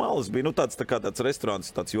arī no malas bija, nu, tāds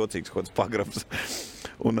restaurants, tāds jocīgs, kaut kāds pagrabs.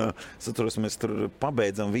 Un es atceros, mēs tur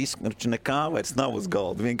pabeidzam visu, nekā vairs nav uz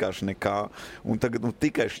galda, vienkārši nekā. Un tagad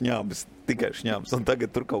tikai šņābis. Un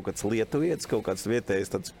tagad tur kaut kāds lietuvietis, kaut kāds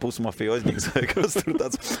vietējais tāds pusmafiožņīgs vai kas tur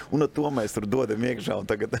tāds. Un to mēs tur dodam iekšā. Un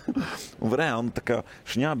tagad, un reāli, tā kā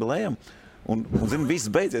šņābi lejam. Un zinu,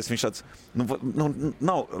 viss beidzies, viņš tāds,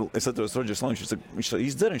 nav, es atceros, Rodžers Laniņš, viņš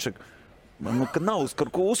izdzer, viņš saka, ka nav uz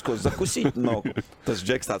kaut ko uzkost, zakusīt nav. Tas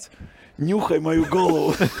Džeks tāds, ņuhaj maju голову.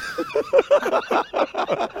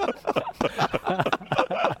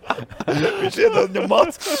 Viņš iedod viņam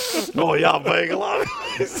macu. Jā, beig labi.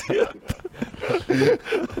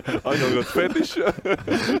 Aņelgot fetišu.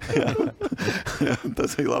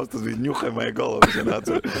 Tas bija labs, tas bija ņuhaj maju голову.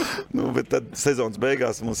 Bet tad sezonas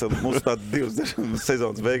beigās, mums tāda 2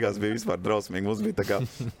 sezonas beigās bija vispār drausmīgi. Mums bija tā kā,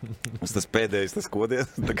 tas pēdējais, tas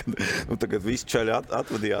kodiens. Tagad visi čaļi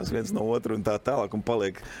atvadījās viens no otru un tā tālāk un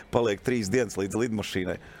paliek 3 dienas līdz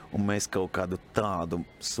lidmašīnai. Un mēs kaut kādu tādu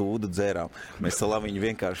sūdu dzērām. Mēs ar Laviņu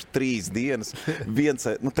vienkārši 3 dienas,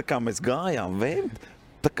 tā kā mēs gājām vēmt,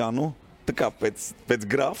 tā kā pēc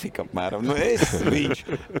grafika apmēram.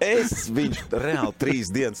 Viņš reāli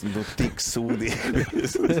 3 dienas, tik sūdīgi.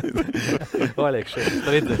 Oļek šeit,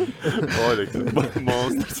 redzēt. Oļek,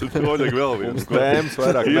 monstrs. Oļek vēl viens. Mums tēmas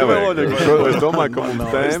vairāk nevajag. Es domāju, ka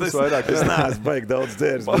mums tēmas vairāk. Es neesmu baigi daudz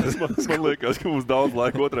dzērs. Man liekas, ka mums daudz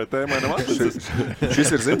laika otrai tēmai nav atlicis. Šis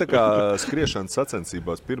ir, zin, tā kā skriešanas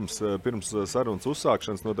sacensībās. Pirms sarunas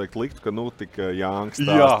uzsākšanas noteikti liktu, ka tik Jānks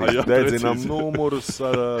stāstīs. Dedzinām numurus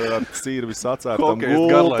ar cīrvis atcērtam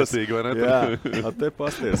gultas. Jā, te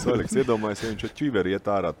pasties, Oļeks, iedomājies, ja viņš ar ķiveri iet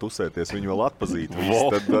ārā tusēties, viņu vēl atpazīt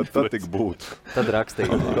visu, tad tik būtu. Tad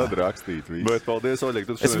rakstīt visu. Bet paldies,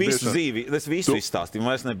 Oļek. Es visu izstāstīju,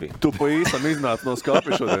 vairs nebija. Tu pa īstam iznāc no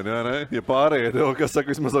skapja šodien, jā, ne? Ja pārējie tev, kas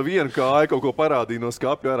saka, vismaz ar vienu kāju kaut ko parādīja no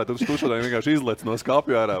skapja ārā, tad tu šodien vienkārši izlec no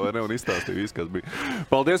skapja ārā, vai ne, un izstāstīja visu, kas bija.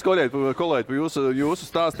 Paldies, kolēģi, par jūsu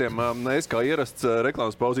stāstiem. Es kā ierasts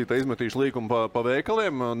reklāmas pauzītē izmetīšu līkumu pa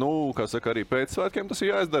veikaliem. Kā saka, arī pēc svētkiem tas ir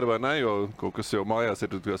jāizdara, vai ne, jo kaut kas jau mājās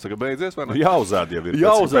ir, kā saka, beidzies, vai ne? Jāuzēd jau ir.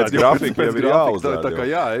 Pēc grafika jau ir jāuzēd. Tā kā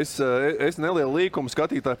jā, es nelielu līkumu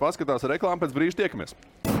skatītāji paskatās reklāmu, pēc brīža tiekamies.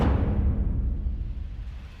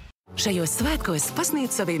 Šajos svētkos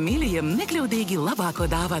pasniedz saviem mīļajiem nekļūdīgi labāko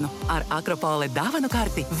dāvanu. Ar Akropole dāvanu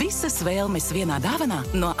karti visas vēlmes vienā dāvanā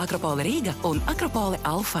no Akropole Rīga un Akropole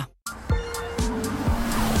Alfa.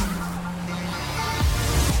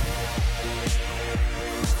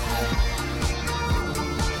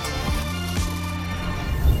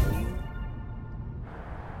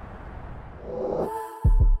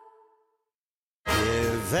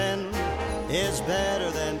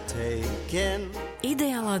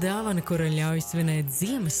 Ideālā dāvana, kura ļauj svinēt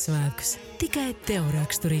Ziemassvētkus, tikai tev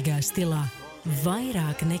raksturīgā stilā.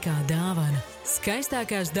 Vairāk nekā dāvana.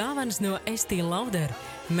 Skaistākās dāvanas no Estee Lauder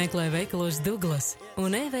meklē veikalos Douglas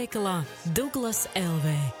un e-veikalā Douglas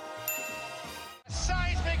LV.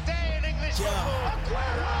 Seismic day in English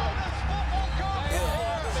football.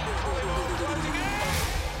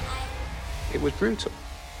 It was brutal.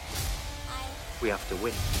 We have to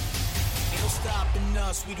win. Ain't no stopping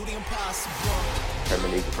us, we do the impossible.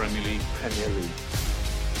 Premier League.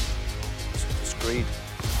 It's great.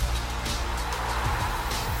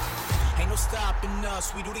 Ain't no stopping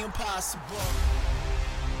us, we do the impossible.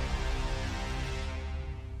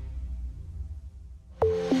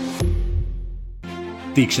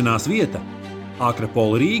 Tikšanās vieta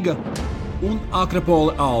Akropole Rīga un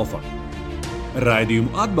Akropole Alfa.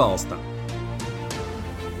 Raidījumu atbalsta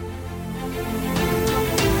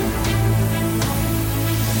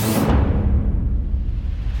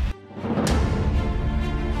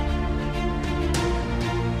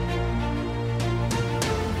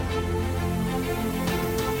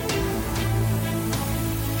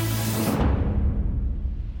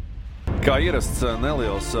Kā ierasts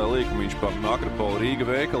neliels līkumiņš pa Akropole Rīga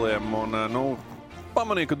veikaliem un,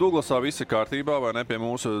 Pamanīju, ka Duglasā viss ir kārtībā, vai ne, pie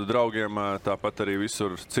mūsu draugiem, tāpat arī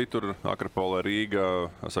visur citur, Akropolē, Rīgā,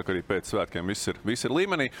 saka arī pēc svētkiem, viss ir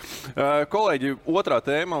līmenī. Kolēģi, otrā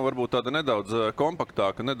tēma varbūt tāda nedaudz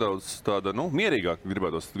kompaktāka, nedaudz tāda, mierīgāka,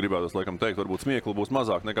 gribētos laikam teikt, varbūt smieklu būs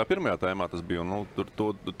mazāk nekā pirmajā tēmā tas bija, un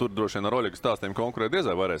tur droši vien ar Oļega stāstiem konkurēt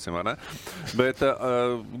diezai varēsim, vai ne? Bet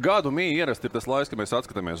gadu mīja ierasti ir tas laiks, ka mēs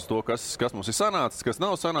atskatāmies uz to, kas mums ir sanācis, kas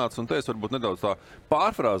nav sanācis, un te es varbūt nedaudz tā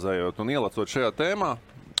pārfrāzējot un ielacot šajā tēmā,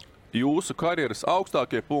 jūsu karjeras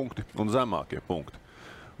augstākie punkti un zemākie punkti.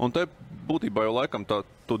 Un te būtībā jau laikam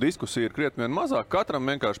to diskusija ir krietni vien mazāk. Katram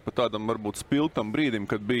vienkārši pa tādam varbūt spilgtam brīdim,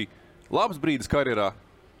 kad bija labs brīdis karjerā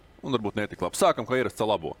un varbūt netik labs. Sākam, kā ierasts ar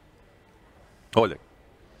labo. Oļeg,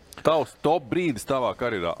 tavs top brīdis tavā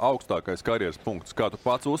karjerā, augstākais karjeras punkts. Kā tu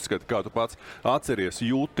pats uzskati, kā tu pats atceries,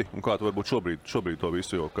 jūti un kā tu varbūt šobrīd to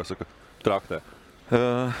visu jau, kas saka, traktē?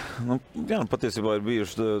 Patiesībā ir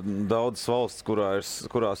bijušas daudzas valsts,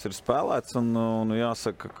 kurās ir spēlēts, un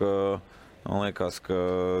jāsaka, ka man liekas, ka,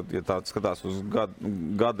 ja tā skatās uz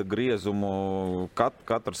gada griezumu,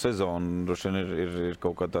 katra sezona droši vien ir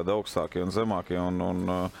kaut kā tāda augstākie un zemākie, un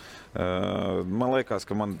man liekas,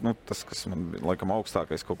 ka tas, kas man laikam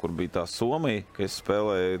augstākais kaut kur bija tā Somija, ka es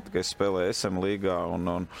spēlēju SM līgā,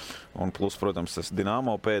 un plus, protams, tas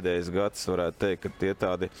Dinamo pēdējais gads, varētu teikt, ka tie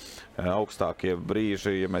tādi augstākie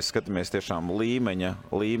brīži, ja mēs skatāmies tiešām līmeņa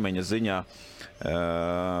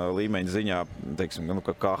ziņā, teiksim,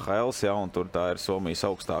 ka KHL, ja, un tur tā ir Somijas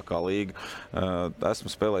augstākā līga. Esmu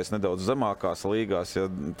spēlējis nedaudz zemākās līgās, ja,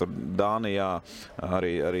 tur Dānijā,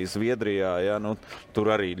 arī Zviedrijā, ja, tur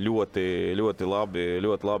arī ļoti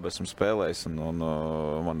labi esmu spēlējis, un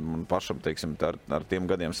man pašam, teiksim, ar tiem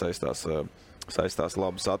gadiem saistās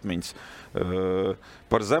labas atmiņas.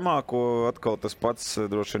 Par zemāko atkal tas pats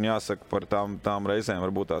droši vien jāsaka par tām reizēm,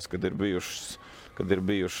 varbūt tās, kad ir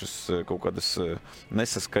bijušas kaut kādas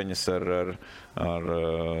nesaskaņas ar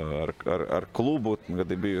klubu, kad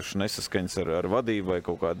ir bijušas nesaskaņas ar vadību vai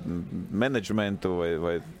kaut kādu menedžmentu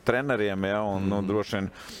vai treneriem, ja, un droši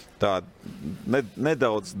vien tā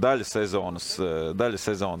nedaudz daļa sezonas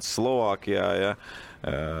Slovākijā, ja,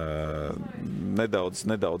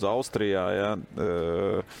 nedaudz Austrijā, ja,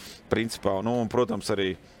 principā, un, protams,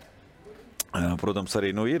 arī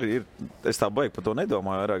ir, es tā baigi par to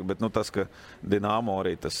nedomāju vairāk, bet tas, ka Dinamo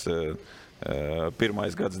arī tas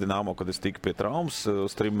pirmais gads Dinamo, kad es tiku pie traumas uz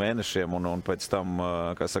 3 mēnešiem, un pēc tam,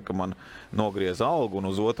 kā saka, man nogrieza algu, un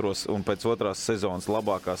pēc otrās sezonas,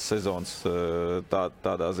 labākās sezonas,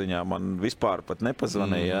 tādā ziņā man vispār pat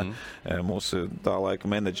nepazvanīja. Mūsu tā laika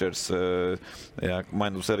menedžers,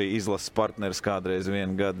 manus arī izlases partneris kādreiz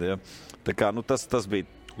vienu gadu. Ja. Tā kā, tas bija.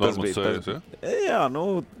 Jā,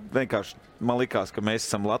 vienkārši man likās, ka mēs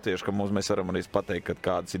esam latvieši, ka mēs varam arī pateikt, ka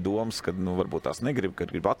kādas ir domas, kad varbūt tās negrib, kad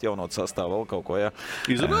grib atjaunot sastāvu vēl kaut ko. Jā.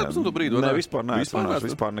 Izrunājums un tu brīdi? Nē, vispār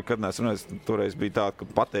nekad neesmu. Toreiz bija tā, ka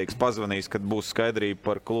pateiks, pazvanīs, kad būs skaidrība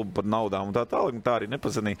par klubu, par naudām un tā tālāk. Tā arī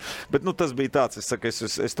nepazvanīja. Bet tas bija tāds,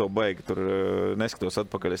 es to baigi tur neskatos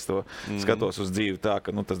atpakaļ, es to skatos uz dzīvi tā, ka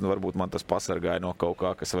tas varbūt man tas pasargāja no kaut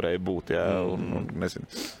kā, kas varēja būt. Jā, un nezinu.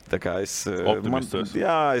 Tā kā es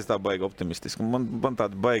tā baigi optimistiski. Man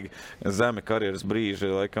tāda baigi zemi karjeras brīži,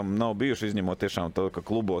 laikam, nav bijuši, izņemot tiešām to, ka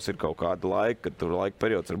klubos ir kaut kāda laika, kad tur laika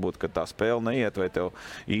periods varbūt, kad tā spēle neiet, vai tev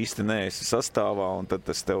īsti neesi sastāvā, un tad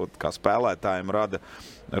tas tev kā spēlētājiem rada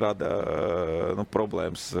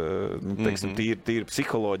problēmas, teiksim, tīri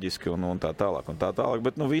psiholoģiski un tā tālāk.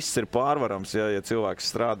 Bet viss ir pārvarams, ja cilvēks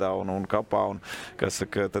strādā un kapā, un, kas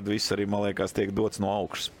saka, tad viss arī, man liekas, tiek dots no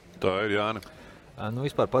augšas. Tā ir, Jāni.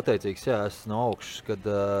 Vispār pateicīgs, jā, es no augšas, kad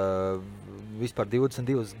vispār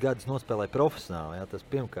 22 gadus nospēlēju profesionāli, jā, tas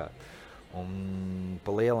pirmkārt. Un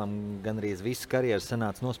pa lielam gan arī visu karjeru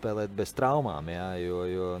sanāca nospēlēt bez traumām, jā,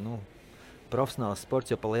 jo profesionāls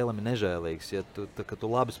sports jau pa lielam ir nežēlīgs. Ja kad tu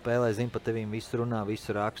labi spēlē, zini, pa tevīm visu runā,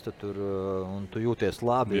 visu raksta tur, un tu jūties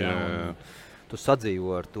labi, un tu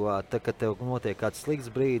sadzīvo ar to. Tā, kad tev notiek kāds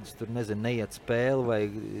slikts brīdis, tur, nezinu, neiet spēli vai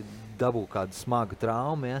dabū kādu smagu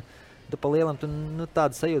traumu, ja, tu pa lielam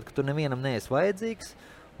tāda sajūta, ka tu nevienam neesi vajadzīgs,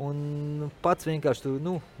 un pats vienkārši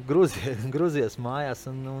tu gruzies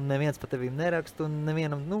mājās, un neviens pa tevīm neraksta, un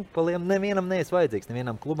nevienam neesi vajadzīgs,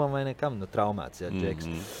 nevienam klubam vai nekam traumēts, ja, džeks.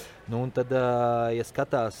 Un tad, ja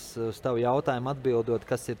skatās uz tavu jautājumu atbildot,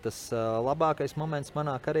 kas ir tas labākais moments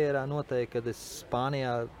manā karjerā, noteikti, kad es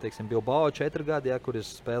Spānijā, teiksim, Bilbao 4 gadi, ja, kur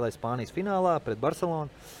es spēlēju Spānijas finālā pret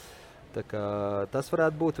Barcelonu. Tā kā tas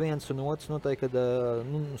varētu būt viens un otrs noteikti, kad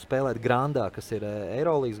spēlēt grandā, kas ir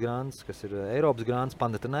Eirolīgas grands, kas ir Eiropas grands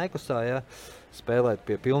Panathinaikosā, ja, spēlēt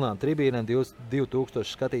pie pilnām tribīnēm, 2000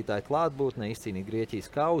 skatītāju klātbūtnē, izcīnīt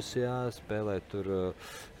Grieķijas kausu, ja, spēlēt tur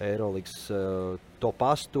Eirolīgas top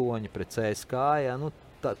 8 pret CSKA, ja, nu,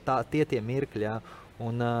 tie mirkļi, ja.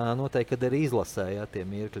 Un noteikti, kad arī izlasē, ja, tie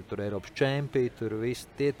mirkļi, tur Eiropas čempi, tur visi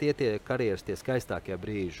tie karjeras, tie skaistākie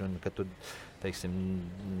brīži, un kad tu, teiksim,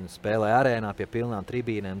 spēlē arēnā pie pilnām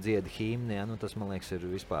tribīnēm, dziedi himni, ja, nu, tas, man liekas, ir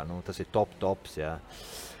vispār, nu, tas ir tops, ja.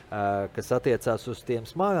 Kas attiecās uz tiem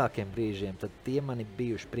smagākiem brīžiem, tad tie mani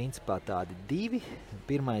bijuši principā tādi 2.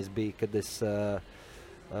 Pirmais bija, kad es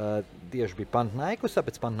tieši biju Panathinaikosā,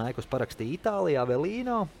 pēc Panathinaikos parakstīju Itālijā,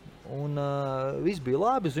 Velīno, un viss bija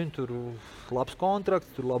labi, zinu, tur labs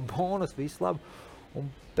kontrakts, tur labi bonus, viss labi.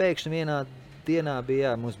 Un pēkšņi vienā dienā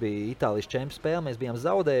bija, mums bija Itālijas čempionu spēle, mēs bijām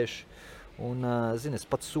zaudējuši. Un, zini, es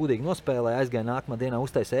pats sūdīgi nospēlēju, aizgāju nākamā dienā,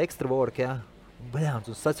 uztaisīju ekstra worku, ja. Bļāns,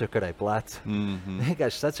 un sačakarēju plecu.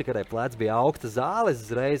 Vienkārši sačakarēju plecu, bija augsta zāles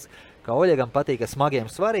uzreiz, kā Oļegam patīk ar smagiem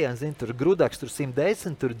svariem, zini, tur grudaks, tur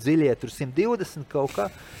 110, tur dziļie, tur 120 kaut kā.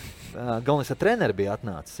 Galvenais, ka treneri bija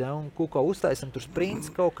atnācis, ja, un ko uztaisam, tur sprints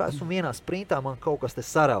kaut kas, un vienā sprintā man kaut kas te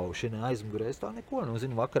sarauši, aizmugurē, es tā neko, nu,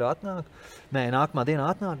 zinu, vakarā atnāk, nākamā dienā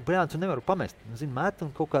atnāk, bļāns, un nevaru pamest, zinu, met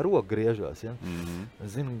un kaut kā roka griežās, ja.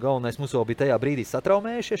 Zinu, galvenais, mums vēl bija tajā brīdī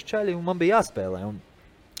satraumējušies čaļi, un man bija jāspēlē, un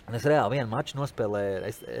es reāli vienu maču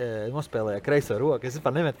nospēlēju kreiso roku, es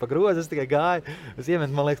vispār nemetu pa grozu, es tikai gāju, es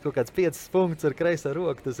iemetu, man liekas, kaut kāds 5 punktus ar kreiso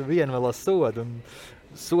roku, tas ir vienu vēl sodu, un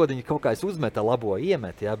sodiņu kaut kā es uzmetu, labo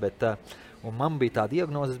iemetu, ja, bet, un man bija tā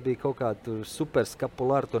diagnoze, es biju kaut kādu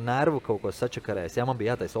superskapulāru to nervu kaut ko sačakarējis, ja, man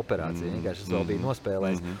bija jātaisa operācija, vienkārši es vēl biju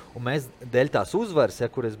nospēlējis, un mēs, dēļ tās uzvaras,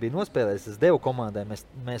 ja, kur es biju nospēlējis, es devu komandai,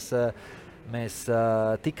 mēs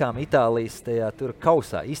tikām Itālijas tajā tur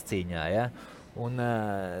kausā izcīņā, ja. Un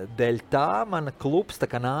dēļ tā mana klubs tā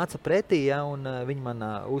kā nāca pretī, ja, un viņi man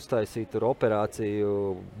uztaisīja tur operāciju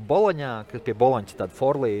Boloņā, kas pie Boloņas tāda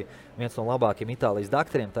Forlī, viens no labākiem Itālijas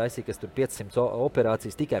daktariem taisīja, kas tur 500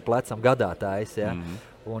 operācijas tikai plecam gadā taisa, ja.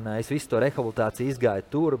 Un es visu to rehabilitāciju izgāju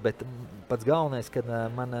tur, bet pats galvenais, kad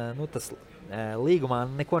man, nu, tas līgumā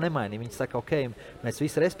neko nemainīja. Viņi saka, ok, mēs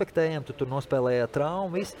visi respektējam, tu tur nospēlēji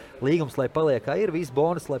traumu, viss, līgums, lai paliek kā ir, viss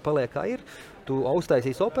bonus, lai paliek kā ir. Tu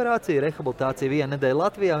uztaisīsi operāciju, rehabilitāciju 1 nedēļa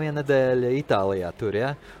Latvijā, 1 nedēļa Itālijā tur,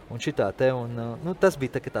 ja? Un šitā te, un, nu, tas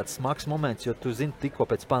bija tāds smags moments, jo tu zini, tikko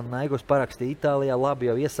pēc Panathinaikos parakstīja Itālijā,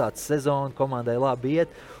 labi jau iesācis sezonu, komandai labi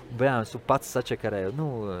iet, un bērns pats sačakarēja,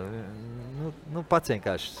 nu, pats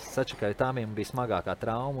vienkārši sačakarēja, tā man bija smagākā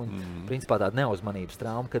trauma, un principā tāda neuzmanības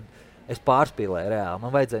trauma, kad es pārspīlēju reāli,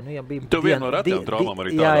 man vajadzēja, nu, ja bija... Tev viena no retām traumām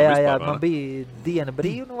arī tādām vispār, jā, man bija diena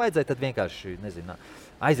brīva, nu, vajadzēja tad vienkārši, nezinu,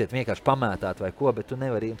 aiziet vienkārši pamētāt vai ko, bet tu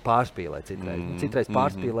nevari pārspīlēt citreiz. Citreiz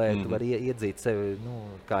pārspīlēt, tu vari iedzīt sevi, nu,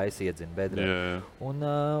 kā es iedzinu bedrē. Un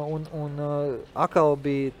akal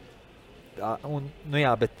bija, nu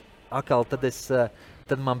jā, bet akal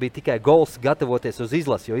tad man bija tikai gols gatavoties uz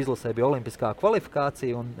izlasi, jo izlasē bija olimpiskā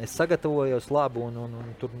kvalifikācija, un es sagatavojos labi un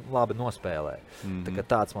tur labi nospēlēju. Tā kā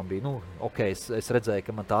tāds man bija, nu, ok, es redzēju,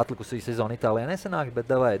 ka man tā atlikusī sezona Itālijā nesanāk,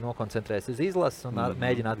 bet davai nokoncentrēs uz izlases un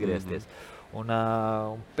mēģina atgriezties. Un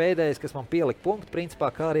pēdējais, kas man pielika punktu, principā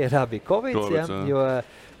karjerā bija Covid, ja, jo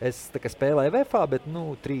es tā kā spēlēju VFA, bet,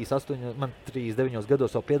 nu, 39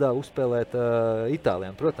 gados vēl piedāvu uzspēlēt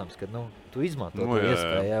Itālijām. Protams, kad, nu, tu izmanto to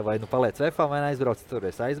iespēju, ja, vai nu paliec VFA, vai aizbrauc, tur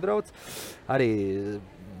es aizbraucu. Arī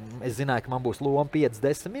es zināju, ka man būs loma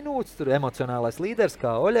 5-10 minūtes, tur emocionālais līderis,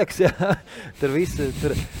 kā Oļeks, ja, tur visi,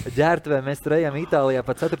 tur ģērtuvē, mēs tur ejam Itālijā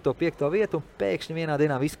pa 4.5. vietu, un pēkšņi vienā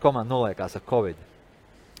dienā visa komanda noliekās ar Covid.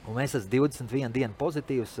 Un mēs esam 21 dienu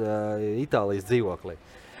pozitīvs Itālijas dzīvoklī.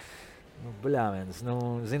 Nu, bļāviens, nu,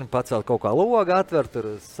 zinu, pacelt kaut kā logu, atver tur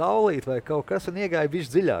saulīt vai kaut kas, un iegāja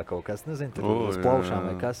bišķi dziļāk kaut kas, nezinu, tur uz plaušām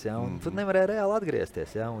vai kas, ja, un tur nevarēja reāli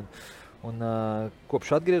atgriezties, ja, un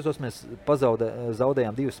kopš atgriezos mēs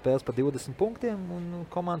zaudējām 2 spēles par 20 punktiem, un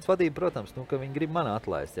komandas vadība, protams, nu, ka viņi grib mani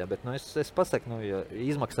atlaist, ja, bet, nu, es pasaku, nu, ja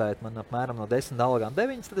izmaksājat man apmēram no 10 algām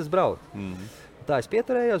 9, tad es braucu. Tā es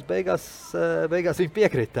pieturējos, beigās viņi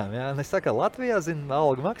piekritām, ja, un es saku, Latvijā, zinu,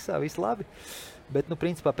 alga maksā, viss labi. Bet, nu,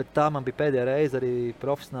 principā, pēc tā man bija pēdējā reize arī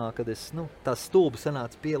profesionāli, kad es, nu, tā stulbi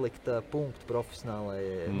sanāca pielikt punktu profesionālai,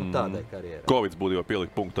 nu, tādai karjerai. Covids būtu jau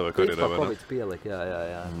pielikt punktu tavai karjerai, vai ne? Covids pielika,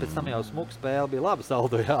 jā. Pēc tam jau smuka spēle bija laba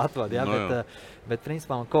saldo, jā, atvad, jā, bet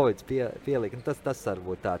principā man Covids pielika. Tas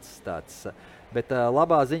varbūt tāds Bet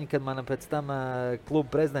labā ziņa, kad man pēc tam kluba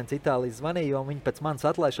prezidents Itālijas zvanīja, jo viņi pēc manas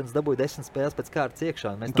atlaišanas dabūja 10 spēles pēc kārtas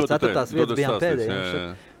iekšā. Mēs no 4. vietas bijām pēdējie.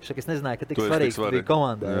 Es nezināju, ka tik svarīgs bija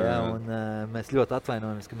komandai. Un mēs ļoti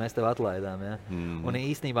atvainojamies, ka mēs tev atlaidām. Ja? Un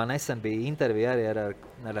īstenībā nesen bija intervija arī ar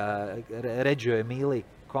Reggio Emīlija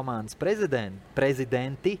komandas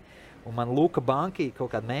prezidenti. Un man Luka Banki kaut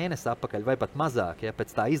kādu mēnesi atpakaļ, vai pat mazāk, ja,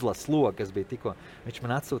 pēc tā izlases loga, kas bija tikko. Viņš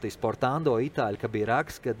man atsūtīja Sportando Itāļu, ka bija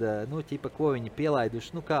raksts, kad, ko viņi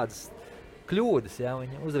pielaiduši, kādas kļūdas, ja.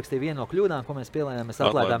 Viņi uzrakstīja vienu no kļūdām, ko mēs pielaidām, mēs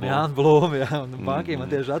atlaidām Jānu Blūmu, ja, un Banki man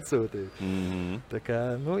tieši atsūtīja. Tā kā,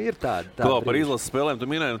 ir tāda. Klau, par izlases spēlēm tu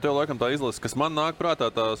minēji, tev laikam tā izlases, kas man nāk prātā,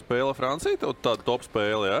 tā spēle Francija, tāda top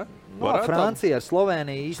spēle, ja? Francija ar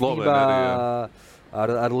Sloveniju īstenībā...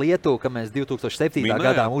 Ar Lietuvu, ka mēs 2007.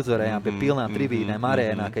 gadā uzvarējām pie pilnām tribīnēm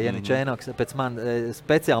arēnā, ka Janičēnoks pēc man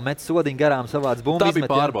speciāli met sodiņu garām savāds bumbu izmet. Tā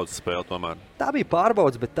bija pārbaudas spēle tomēr. Tā bija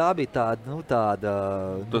pārbaudas, bet tā bija tāda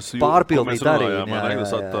pārpildīta arēna. Arī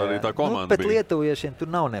tā komanda pēc lietuviešiem tur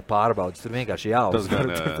nav ne pārbaudas, tur vienkārši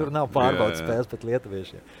jāuzvar. Tur nav pārbaudas spēles pēc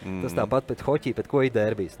lietuviešiem. Tas tāpat pēc hoķī, pēc ko ir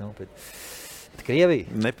derbijs. Krievija?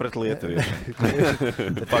 Ne pret Lietuviešiem.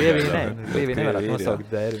 Krievija nevarētu nosaukt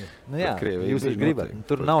derbi. Jā, jūs gribat.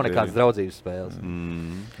 Tur nav nekādas draudzības spēles.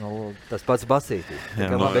 Tas pats Basītī.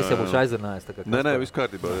 Es jau būšu aizrunājis. Nē, viss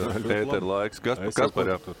kārtībā. Pēter laiks. Kas par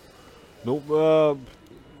jāptur?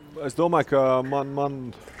 Es domāju, ka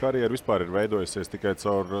man karjera vispār ir veidojusies tikai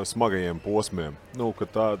caur smagajiem posmiem.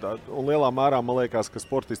 Un lielā mērā man liekas, ka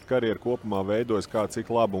sportista karjera kopumā veidojas kā cik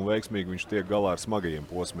labi un veiksmīgi viņš tiek galā ar smagajiem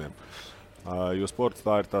posmiem. Jo sports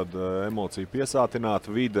tā ir tāda emociju piesātināta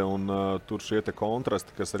vide, un tur šie te kontrasti,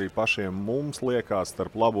 kas arī pašiem mums liekas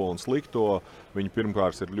starp labo un slikto, viņi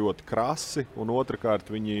pirmkārt ir ļoti krasi, un otrkārt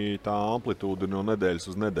viņi tā amplitūda no nedēļas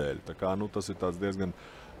uz nedēļu. Tā kā, tas ir tāds diezgan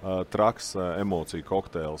traks emociju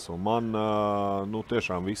kokteils. Un man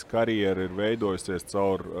tiešām visa karjera ir veidojusies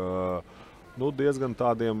caur diezgan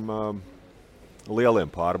tādiem lieliem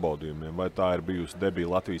pārbaudījumiem. Vai tā ir bijusi debija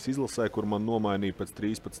Latvijas izlasē, kur man nomainīja pēc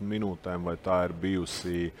 13 minūtēm, vai tā ir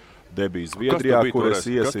bijusi debija Zviedrijā, kur es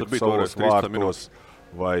iesitu savos vārtos,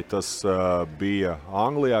 vai tas bija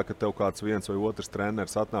Anglijā, ka tev kāds viens vai otrs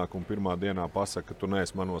treneris atnāk un pirmā dienā pasaka, ka tu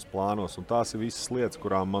neesi manos plānos. Un tās ir visas lietas,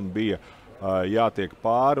 kurām man bija jātiek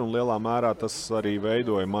pāri, un lielā mērā tas arī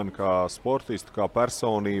veidoja mani kā sportistu, kā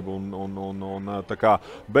personību, un tā kā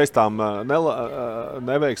bez tām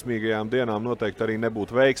neveiksmīgajām dienām noteikti arī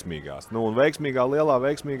nebūtu veiksmīgās. Un lielā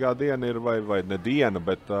veiksmīgā diena ir, vai ne diena,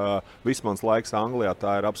 bet viss mans laiks Anglijā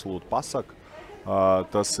tā ir absolūti pasaka.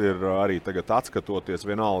 Tas ir arī tagad atskatoties,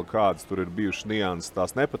 vienalga kādas tur ir bijušas nianses,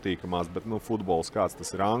 tās nepatīkamās, bet futbols kāds tas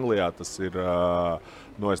ir Anglijā, tas ir,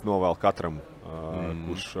 es novēlu katram,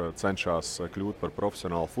 kurš cenšas kļūt par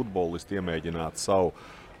profesionālu futbolistu, iemēģināt savu,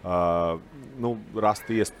 rast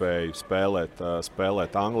iespēju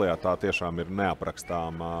spēlēt Anglijā. Tā tiešām ir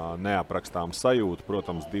neaprakstām sajūta.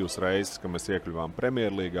 Protams, 2 reizes, ka mēs iekļuvām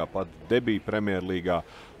Premjerlīgā, pat debija Premjerlīgā,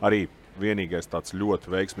 arī vienīgais tāds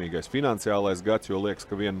ļoti veiksmīgais finansiālais gads, jo liekas,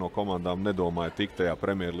 ka viena no komandām nedomāja tikt tajā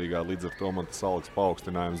Premjerlīgā, līdz ar to man tas algas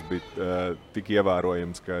paaugstinājums bija tik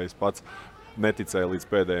ievērojams, ka es pats neticēju līdz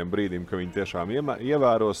pēdējiem brīdim, ka viņi tiešām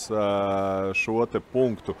ievēros šo te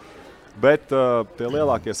punktu. Bet tie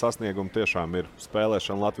lielākie sasniegumi tiešām ir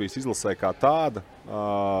spēlēšana Latvijas izlasē kā tāda.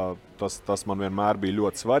 Tas man vienmēr bija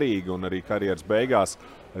ļoti svarīgi, un arī karjeras beigās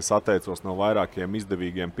es atteicos no vairākiem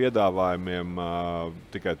izdevīgiem piedāvājumiem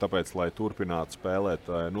tikai tāpēc, lai turpinātu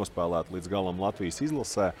nospēlēt līdz galam Latvijas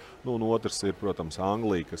izlasē. Un otrs ir, protams,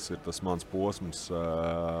 Anglija, kas ir tas mans posms,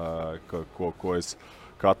 ko es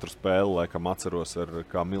katru spēli laikam atceros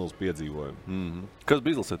kā milzu piedzīvojumu. Kas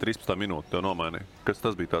bija izlasē 13. minūte tev nomainīja? Kas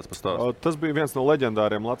tas bija tāds par stāstu? Tas bija viens no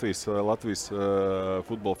leģendāriem Latvijas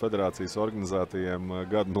Futbola federācijas organizētajiem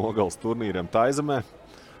gada nogales turnīriem Taizemē.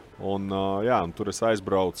 Un tur es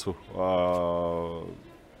aizbraucu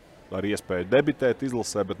ar iespēju debitēt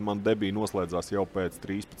izlasē, bet man debija noslēdzās jau pēc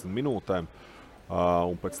 13 minūtēm.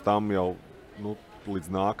 Un pēc tam jau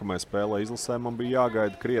līdz nākamajai spēlē izlasē man bija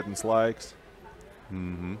jāgaida krietnes laiks.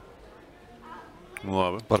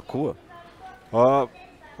 Labi. Par ko?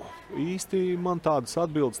 Īsti man tādas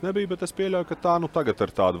atbildes nebija, bet es pieļauju, ka tā tagad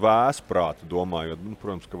ar tādu vēsu prātu domājot.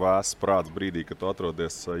 Protams, ka vēsts prāts brīdī, kad tu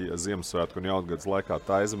atrodies Ziemassvētku un Jaungades laikā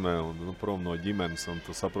Taizemē un prom no ģimenes, un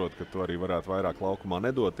tu saproti, ka tu arī varētu vairāk laukumā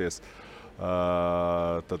nedoties.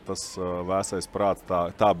 tad tas vēsais prāts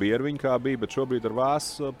tā bija ar viņu, kā bija, bet šobrīd ar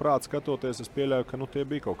vēsu prātu skatoties, es pieļauju, ka tie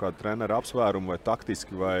bija kaut kādi trenera apsvērumi vai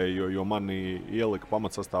taktiski, jo mani ielika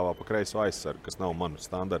pamatsastāvā pa kreiso aizsargu, kas nav mana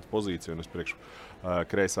standarta pozīcija, un es priekš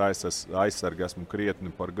kreisa aizsarga esmu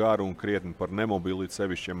krietni par garu un krietni par nemobili,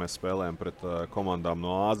 sevišķi, ja mēs spēlējam pret komandām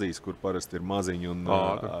no Āzijas, kur parasti ir maziņi un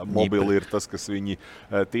mobili ir tas, kas viņi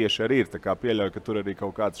tieši arī ir. Tā kā pieļauju, ka tur arī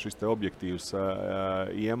kaut kāds šis te objektīvs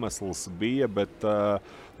iemesls bija, bet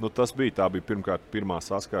tas tā bija pirmkārt pirmā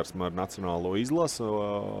saskarsme ar nacionālo izlasu.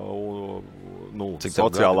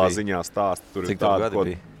 Sociālā ziņā stāsti tur ir tādi, ko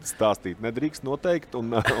stāstīt nedrīkst noteikti.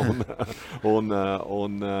 Un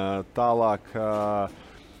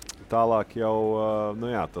tālāk jau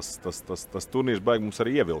tas turnīrs baigi mums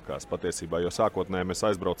arī ievilkās patiesībā, jo sākotnēji mēs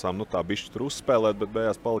aizbraucām tā bišķi tur uzspēlēt, bet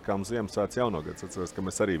beigās palikām Ziemassvētku jaunogads. Atceros, ka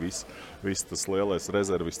mēs arī viss tas lielais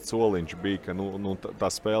rezervists soliņš bija, ka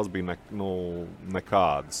tās spēles bija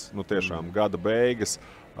nekādas. Tiešām gada beigas.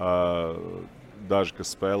 Daži,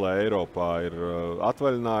 kas spēlē Eiropā, ir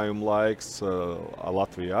atvaļinājuma laiks,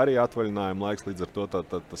 Latvijā arī atvaļinājuma laiks, līdz ar to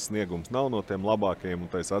tas sniegums nav no tiem labākajiem. Un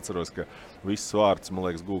es atceros, ka viss vārds, man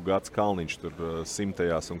liekas, guva Gats Kalniņš tur 100.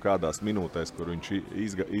 un kādās minūtēs, kur viņš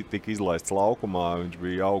tika izlaists laukumā, viņš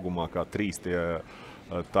bija augumā kā 3 tie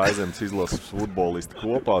Taizemes izlases futbolisti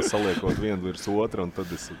kopā, saliekot vienu virs otru, un tad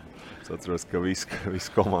es atceros, ka viss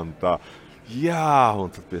komanda tā, jā, un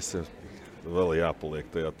tad pie sevis. Vēl jāpaliek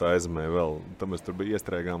tajā Taizemē vēl. Tad mēs tur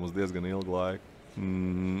iestrēgām uz diezgan ilgu laiku.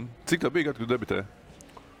 Cik tā bija, kad tu debitēji?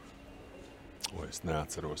 Es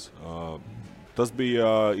neatceros. Tas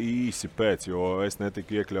bija īsi pēc, jo es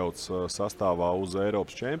netiku iekļauts sastāvā uz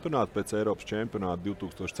Eiropas čempionātu. Pēc Eiropas čempionāta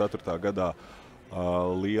 2004. gadā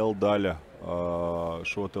liela daļa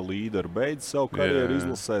šo te līderu beidz savu karjeru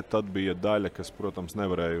izlasē. Tad bija daļa, kas, protams,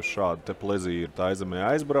 nevarēja uz šādu te plezīru Taizemē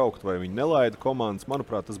aizbraukt, vai viņi nelaida komandas.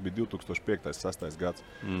 Manuprāt, tas bija 2005.–2006. gads.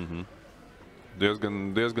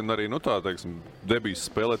 Diezgan arī, debijas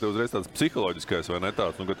spēlē tev uzreiz tāds psiholoģiskais, vai ne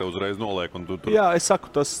tāds, ka tev uzreiz noliek un tu tur... Jā, es saku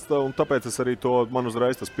tas, un tāpēc es arī man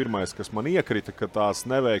uzreiz tas pirmais, kas man iekrita, ka tās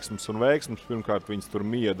neveiksmes un veiksmes, pirmkārt, viņas tur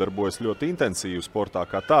miedarbojas ļoti intensīvi sportā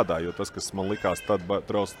kā tādā, jo tas, kas man likās tad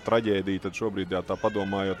traģēdija, tad šobrīd, tā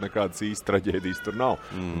padomājot, nekādas īsti traģēdijas tur nav.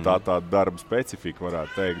 Tā darba specifika,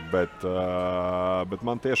 varētu teikt, bet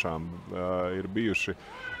man tiešām ir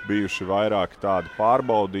bijuši vairāk tādi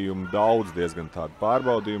pārbaudījumi, daudz diezgan tādi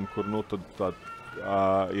pārbaudījumi, kur tad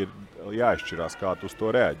ir jāizšķirās, kā tu uz to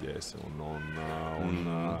reaģēsi.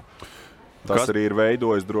 Tas arī ir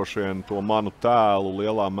veidojis droši vien to manu tēlu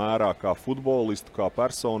lielā mērā kā futbolistu, kā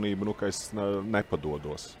personību, ka es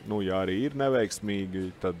nepadodos. Ja arī ir neveiksmīgi,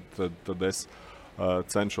 tad es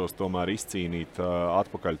cenšos tomēr izcīnīt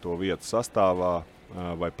atpakaļ to vietu sastāvā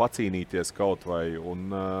vai pacīnīties kaut vai, un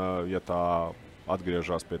ja tā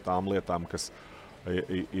atgriežās pie tām lietām, kas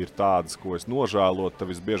ir tādas, ko es nožēlotu, tad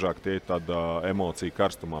visbiežāk tie ir tāda emocija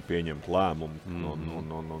karstumā pieņemt lēmumu.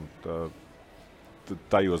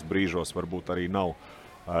 Tajos brīžos varbūt arī nav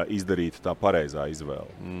izdarīta tā pareizā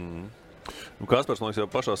izvēle. Kaspars, man liekas, jau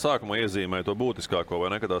pašā sākumā iezīmēja to būtiskāko,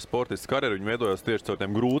 vai ne, ka tā sportists karjeru viņi veidojas tieši caur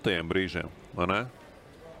tiem grūtajiem brīžiem, vai ne?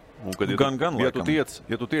 Un, kad, ja tu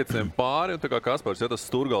tiec tiem pāri, un tā kā Kaspars, tas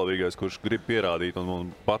sturgalvīgais, kurš grib pierādīt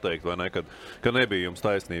un pateikt, vai ne, ka nebija jums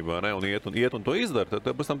taisnība, vai ne, un iet un to izdara, tad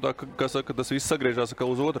pēc tam tā, ka tas viss sagriežās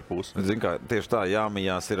atkal uz otru pusi. Zin kā, tieši tā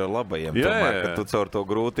jāmijās ir ar labajiem. Tomēr, kad tu caur to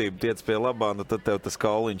grūtību tiec pie labā, tad tev tas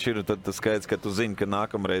kauliņš ir, un tad tas skaidrs, ka tu zini, ka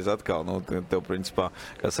nākamreiz atkal, tev principā,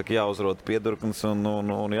 kā saka, jāuzrota piedurknis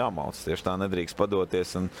un jāmauc. Tieši tā nedrīkst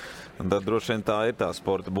padoties, un tad droši vien tā ir tā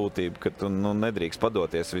sporta būtība, ka tu nedrīkst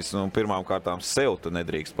padoties visu. Pirmām kārtām sev tu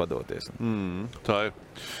nedrīkst padoties. Tā ir.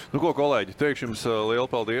 Ko, kolēģi, teikšu jums lielu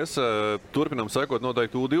paldies. Turpinām sekot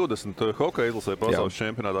noteikti U20 hokeja izlasē pasaules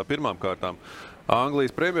čempionātā pirmām kārtām.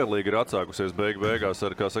 Anglijas Premjerlīga ir atsākusies beigās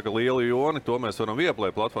ar, kā saka, lielu joni. To mēs varam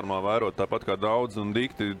Viaplay platformā vērot, tāpat kā daudz un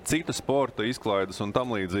dikti cita sporta izklaides un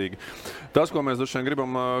tam līdzīgi. Tas, ko mēs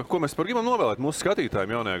gribam novēlēt mūsu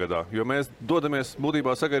skatītājiem jaunajā gadā, jo mēs dodamies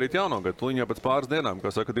būtībā sagaidīt jauno gadu. Tuliņā pēc pāris dienām,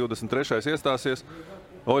 kā saka, 23. iestāsies.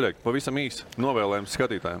 Oļeg, pavisam īsi novēlējums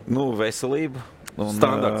skatītājiem. Veselību.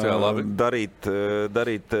 Standarts, jā, labi.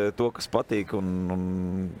 Darīt to, kas patīk,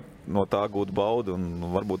 un no tā gūt baudu,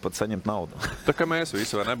 un varbūt pat saņemt naudu. Tā kā mēs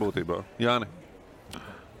visi, vai nebūtībā? Jāni?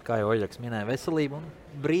 Kā jau Oļegs minēja, veselību un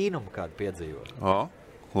brīnumu kādu piedzīvot.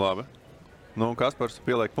 Labi. Kaspars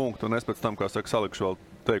pieliek punktu, un es pēc tam, kā saka, salikšu vēl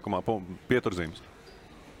teikumā pieturzīmes.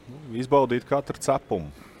 Izbaudīt katru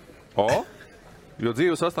cepumu. Jo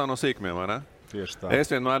dzīve sastāv no sīkumiem, vai ne? Tieši tā. Es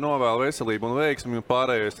vienmēr novēlu veselību un veiksmi, un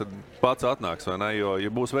pārējais tad pats atnāks, vai ne? Jo,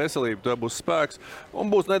 ja būs veselība, tad būs spēks,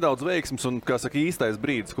 un būs nedaudz veiksms, un, kā saka, īstais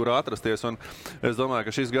brīdis, kur atrasties. Un es domāju,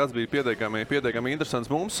 ka šis gads bija pietiekami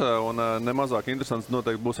interesants mums, un nemazāk interesants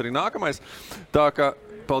noteikti būs arī nākamais. Tā kā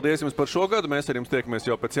paldies jums par šo gadu, mēs ar jums tiekamies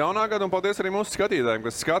jau pēc jaunā gada, un paldies arī mūsu skatītājiem,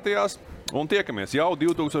 kas skatījās, un tiekamies jau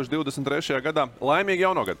 2023. gadā. Laimīgi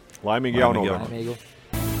jauno gadu! Laimīgi jauno gadu!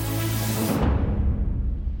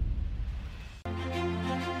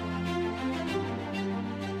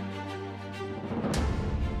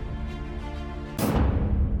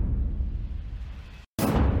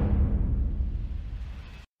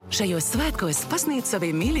 Šajos svētkos pasniedz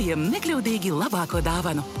saviem mīļajiem nekļūdīgi labāko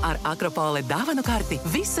dāvanu ar Akropole dāvanu karti.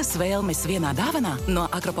 Visas vēlmes vienā dāvanā no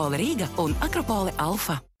Akropole Rīga un Akropole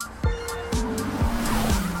Alfa.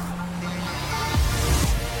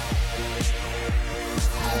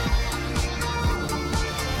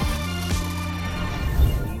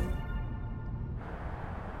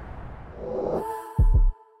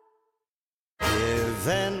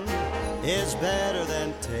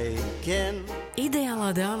 Ideālā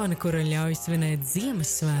dāvana, kura ļauj svinēt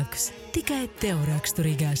Ziemassvētkus, tikai tev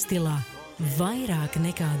raksturīgā stilā. Vairāk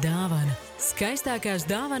nekā dāvana. Skaistākās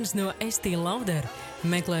dāvanas no Estī Lauder.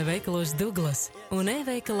 Meklē veikalos Douglas un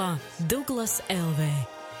e-veikalā Douglas LV.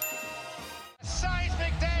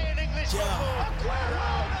 Seismic day in English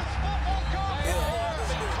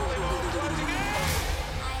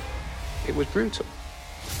It was brutal.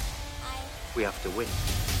 We have to win.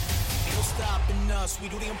 Ain't no stopping us, we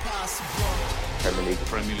do the impossible. Premier League.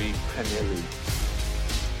 Premier League. Premier League.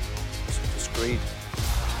 It's great.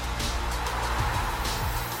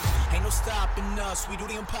 Ain't no stopping us, we do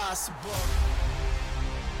the impossible.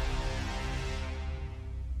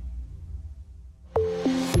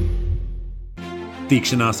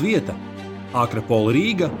 Tikšanās vieta Akropole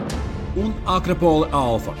Rīga un Akropole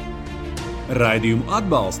Alfa. Raidījumu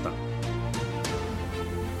atbalsta